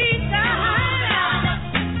to the east side,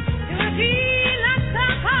 to a deluxe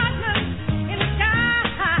apartment in the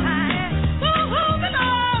sky. We're moving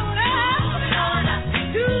on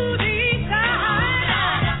to the east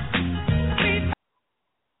side.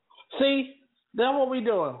 See, that's what we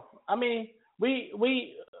doing. I mean, we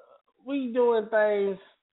doing things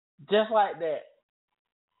just like that.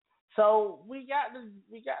 So we got to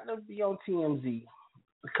be on TMZ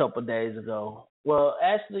a couple of days ago. Well,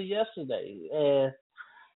 actually yesterday, and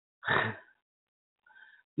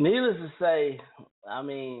needless to say, I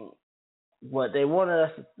mean, what they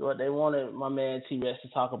wanted my man T-Rex to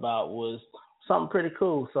talk about was something pretty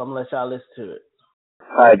cool. So I'm gonna let y'all listen to it.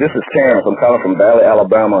 Hi, this is Terrence. I'm calling from Valley,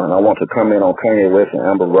 Alabama, and I want to comment on Kanye West and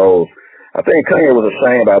Amber Rose. I think Kanye was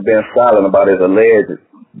ashamed about being silent about his alleged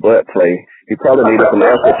butt play. He probably needed some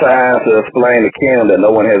extra time to explain to Kim that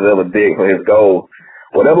no one has ever digged for his goals.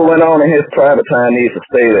 Whatever went on in his private time needs to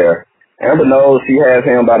stay there. Amber knows she has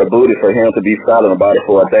him by the booty for him to be silent about it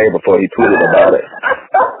for a day before he tweeted about it.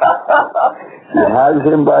 She has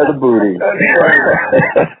him by the booty. Okay.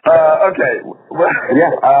 Well,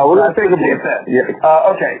 yeah. We're going to take a break.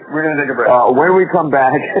 Okay. We're going to take a break. When we come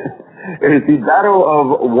back, it is the battle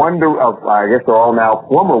of I guess they're all now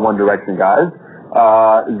former One Direction guys.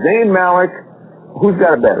 Zayn Malik. Who's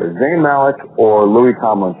got it better, Zayn Malik or Louis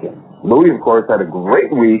Tomlinson? Louis, of course, had a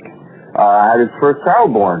great week. Had his first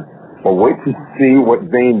child born. But wait to see what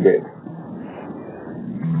Zayn did.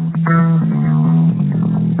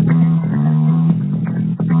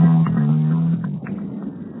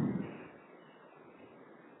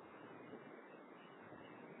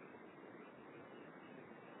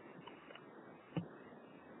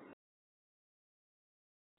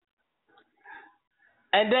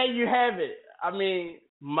 And there you have it. I mean,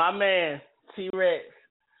 my man T-Rex,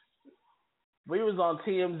 we was on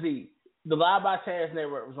TMZ. The Live by Terrence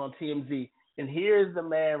Network was on TMZ. And here's the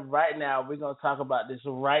man right now. We're going to talk about this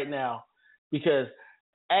right now. Because,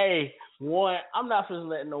 A, one, I'm not just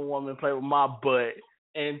letting no woman play with my butt.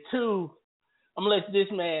 And two, I'm going to let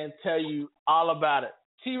this man tell you all about it.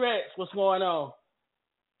 T-Rex, what's going on?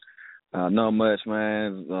 Not much,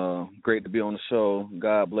 man. Great to be on the show.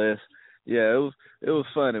 God bless. Yeah, it was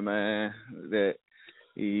funny, man, that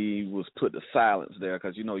he was put to silence there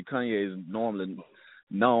because, you know, Kanye is normally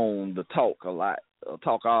known to talk a lot,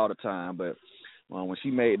 talk all the time. But when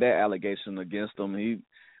she made that allegation against him, he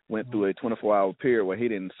went through a 24-hour period where he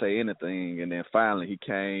didn't say anything. And then finally he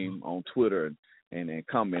came on Twitter and then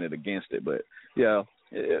commented against it. But, yeah,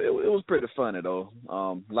 it was pretty funny, though.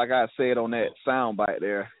 Like I said on that soundbite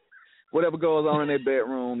there, whatever goes on in their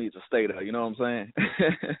bedroom needs to stay there. You know what I'm saying?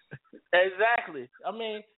 Exactly. I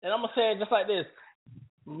mean, and I'm going to say it just like this.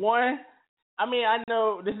 One, I mean, I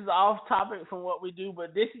know this is off topic from what we do,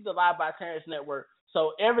 but this is the Live by Terrence Network,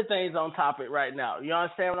 so everything's on topic right now. You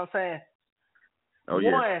understand what I'm saying? Oh,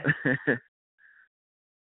 yeah. One,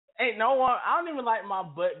 ain't no one, I don't even like my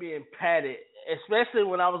butt being patted, especially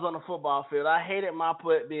when I was on the football field. I hated my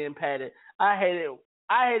butt being patted. I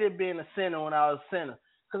hated being a center when I was center.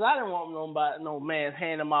 Because I didn't want no man's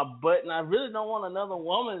hand on my butt, and I really don't want another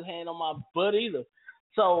woman's hand on my butt either.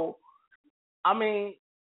 So, I mean,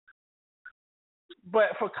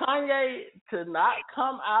 but for Kanye to not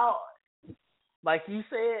come out, like you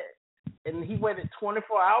said, and he waited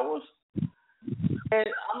 24 hours, and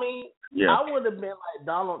I mean, yeah. I would have been like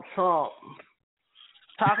Donald Trump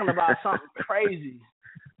talking about something crazy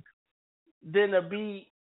than to be,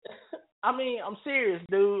 I mean, I'm serious,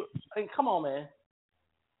 dude. I mean, come on, man.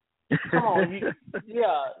 Come on,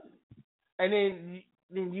 yeah. And then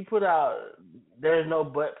you put out, there's no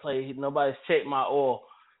butt play, nobody's checked my oil.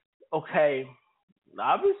 Okay,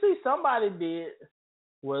 obviously somebody did.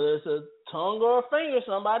 Whether it's a tongue or a finger,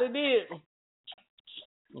 somebody did.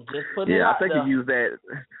 Just put it out there.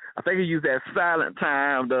 I think he used that silent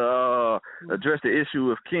time to address the issue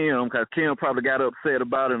with Kim, because Kim probably got upset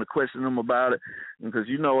about it and questioned him about it. Because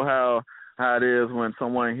you know how it is when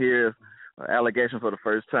someone hears allegation for the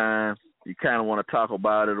first time, you kind of want to talk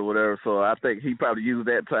about it or whatever. So I think he probably used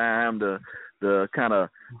that time to kind of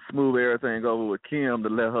smooth everything over with Kim to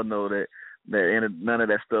let her know that none of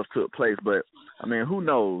that stuff took place. But I mean, who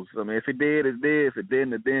knows? I mean, if it did, it did. If it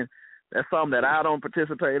didn't, it didn't. That's something that I don't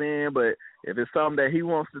participate in. But if it's something that he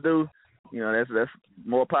wants to do, you know, that's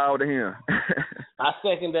more power to him. I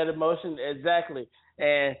second that emotion exactly.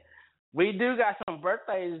 And we do got some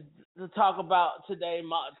birthdays to talk about today.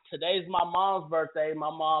 Today's my mom's birthday. My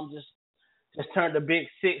mom just turned a big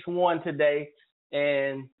 6'1" today,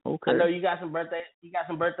 and okay. I know you got some birthdays. You got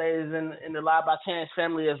some birthdays in the Live by Chance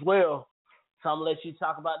family as well. So I'm gonna let you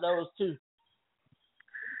talk about those too.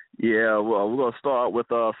 Yeah, well, we're gonna start with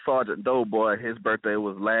Sergeant Doughboy. His birthday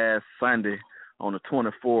was last Sunday on the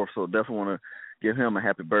 24th, so definitely want to give him a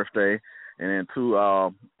happy birthday. And then to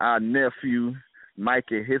our nephew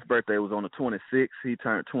Mikey, his birthday was on the 26th. He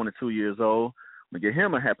turned 22 years old. We give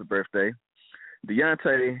him a happy birthday.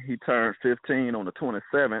 Deontay, he turned 15 on the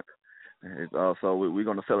 27th. So we're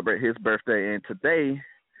going to celebrate his birthday. And today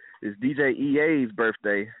is DJ EA's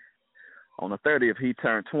birthday. On the 30th, he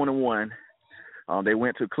turned 21. They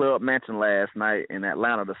went to Club Mansion last night in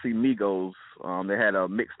Atlanta to see Migos. They had a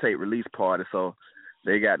mixtape release party, so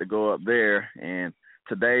they got to go up there. And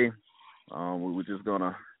today, we were just going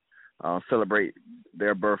to celebrate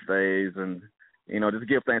their birthdays and, you know, just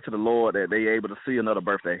give thanks to the Lord that they able to see another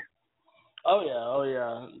birthday. Oh,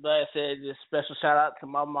 yeah. Like I said, just special shout-out to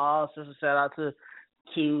my mom, special shout-out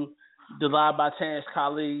to the Live by Terrence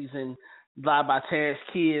colleagues and Live by Terrence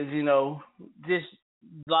kids, you know, just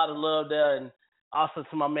a lot of love there. And also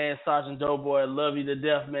to my man, Sergeant Doughboy, love you to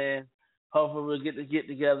death, man. Hopefully we'll get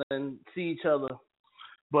together and see each other.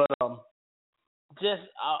 But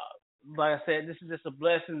like I said, this is just a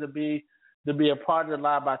blessing to be a part of the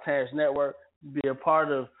Live by Terrence Network, be a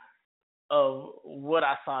part of what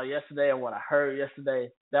I saw yesterday and what I heard yesterday.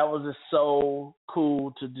 That was just so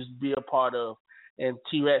cool to just be a part of. And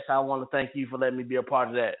T-Rex, I want to thank you for letting me be a part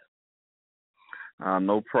of that.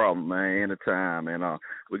 No problem, man. Anytime. And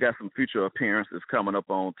we got some future appearances coming up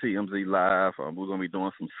on TMZ Live. We're going to be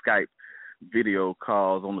doing some Skype video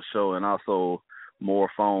calls on the show and also more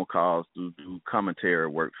phone calls to do commentary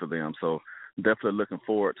work for them. So definitely looking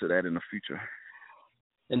forward to that in the future.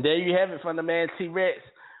 And there you have it from the man T-Rex.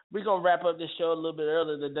 We're going to wrap up this show a little bit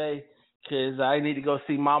early today because I need to go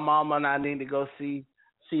see my mama and I need to go see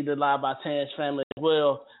the Live by Terrence family as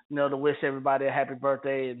well, you know, to wish everybody a happy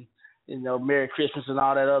birthday Merry Christmas and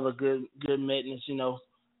all that other good madness,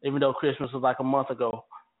 even though Christmas was like a month ago.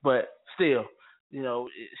 But still,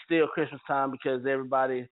 it's still Christmas time because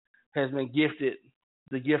everybody has been gifted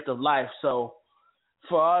the gift of life. So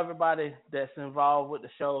for everybody that's involved with the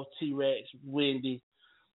show, T-Rex, Wendy,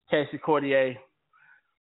 Casey Cordier,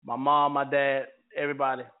 my mom, my dad,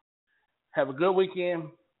 everybody, have a good weekend.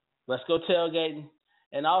 Let's go tailgating.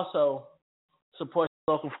 And also support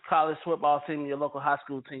your local college football team and your local high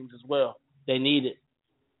school teams as well. They need it.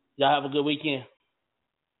 Y'all have a good weekend.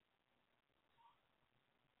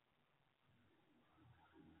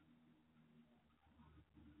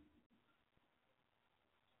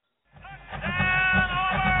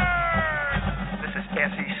 This is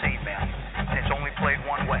SEC, man, and it's only played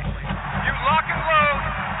one way. You lock and load,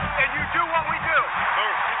 and you do what we do.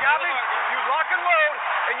 You got me? You lock and load,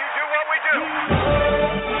 and you do what we do.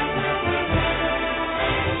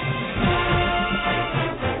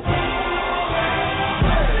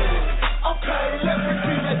 Okay, let me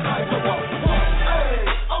see that tiger walk. Hey,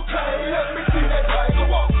 okay, let me see that tiger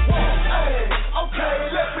walk. Hey, okay,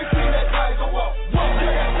 let me see that tiger walk.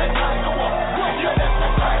 Yeah, that's that tiger walk. Yeah, that's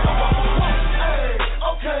that tiger walk. Hey,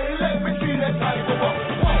 okay, let me see that tiger walk.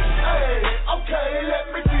 Hey, okay, let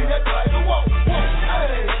me see that tiger walk.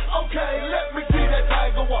 Hey, okay, let me see that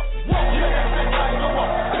tiger walk. Yeah, that's that tiger walk.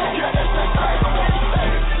 Yeah, that's that tiger walk.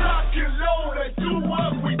 Hey, lock and load and do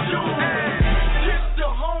what we do. Get the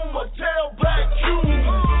home of Tailgate Crew.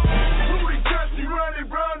 Rudy Jersey, Ronnie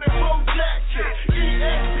Brown, and Bo Jackson.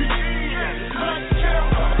 ESPN, Clutch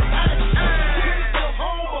Camera, Action. Get the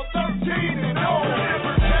home of 13 and 0.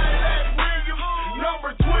 Cadillac Williams,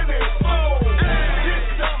 number 24. Get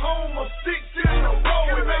the home of 6 in a row.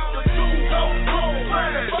 We make the two go pro.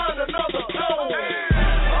 Find another goal.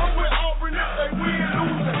 I'm with Auburn if they win,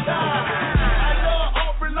 lose, or die. I love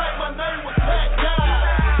Auburn like my name was Pat Guy.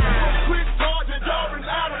 From Chris Georgia, Auburn,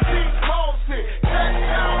 out of Deep Boston.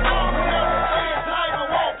 Touchdown, Auburn, everything Tiger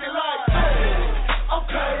walking like, hey,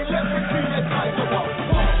 okay, let me see that Tiger walk.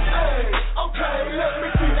 Hey, okay, let me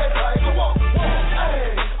see that Tiger walk.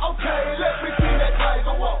 Hey, okay, let me see that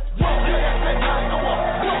Tiger walk. Yeah, that's that Tiger walk.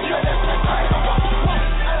 Yeah, that's that Tiger walk.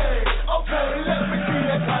 Hey, okay, let me see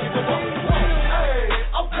that Tiger walk. Hey,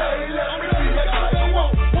 okay, let me see that Tiger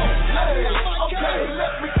walk. Hey, okay,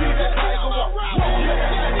 let me see that Tiger walk. Yeah,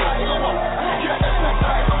 that's that Tiger walk. Yeah, that's that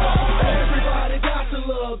Tiger walk. Everybody got to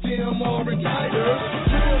love them Auburn Tigers.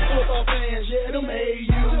 True football fans, yeah, them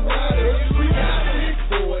AU riders. We got big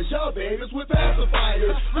boys, y'all babies with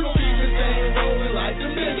pacifiers. We gon' keep this thing rolling like the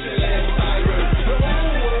Midland Tigers. The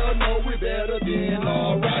whole world know we better than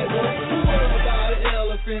all rivals. Who worry about an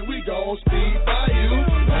elephant? We gon' speed by you.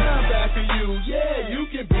 Line back for you, yeah, you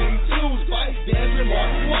can be too. Spice dancing,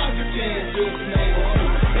 Martin Washington, just name a few.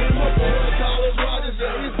 And my boy Carlos Rogers,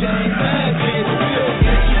 yeah, his game magic. We'll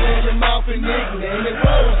get you in your mouth and nickname it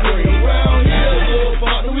Rose Green. Round here, little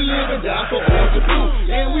partner, we live and die for Orchard Blue.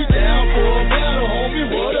 And we down for a battle, homie,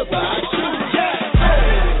 what about you? Yeah,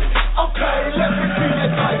 hey, okay, let me see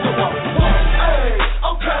that Tiger walk. Hey,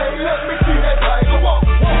 okay, let me see that Tiger walk.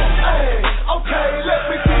 Hey, okay, let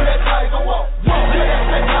me see that Tiger walk. Yeah, that's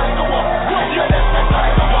that Tiger walk. Yeah, that's that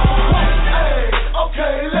Tiger walk. Hey,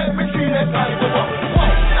 okay, let me see that Tiger walk.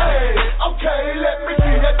 Hey, okay, let me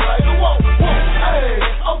see that Tiger walk. Hey,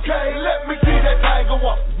 okay, let me see that Tiger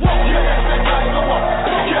walk. Yeah, that's that Tiger walk.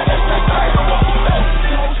 Yeah, that's that Tiger walk.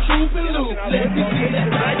 Coach Troop and Luke, let me see that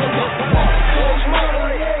Tiger walk. Coach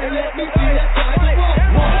Marlon, yeah, let me see that Tiger walk.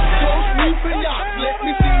 Coach Roof and Knox, let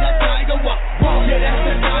me see that Tiger walk. Yeah, that's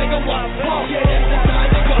that Tiger walk. Yeah, that's that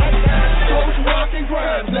Tiger walk. Coach Rock and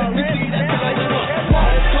Grimes, let me see that Tiger walk.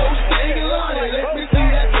 Coach Sting and Lonnie, let me see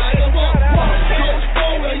that Tiger walk. Coach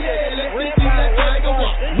Bowler, yeah, let me see that Tiger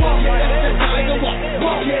walk. Yeah, that's that Tiger walk.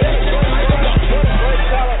 Yeah, that's that Tiger walk. Great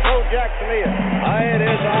talent, Bo Jackson is. It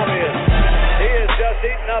is obvious. He is just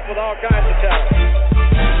eaten up with all kinds of talent.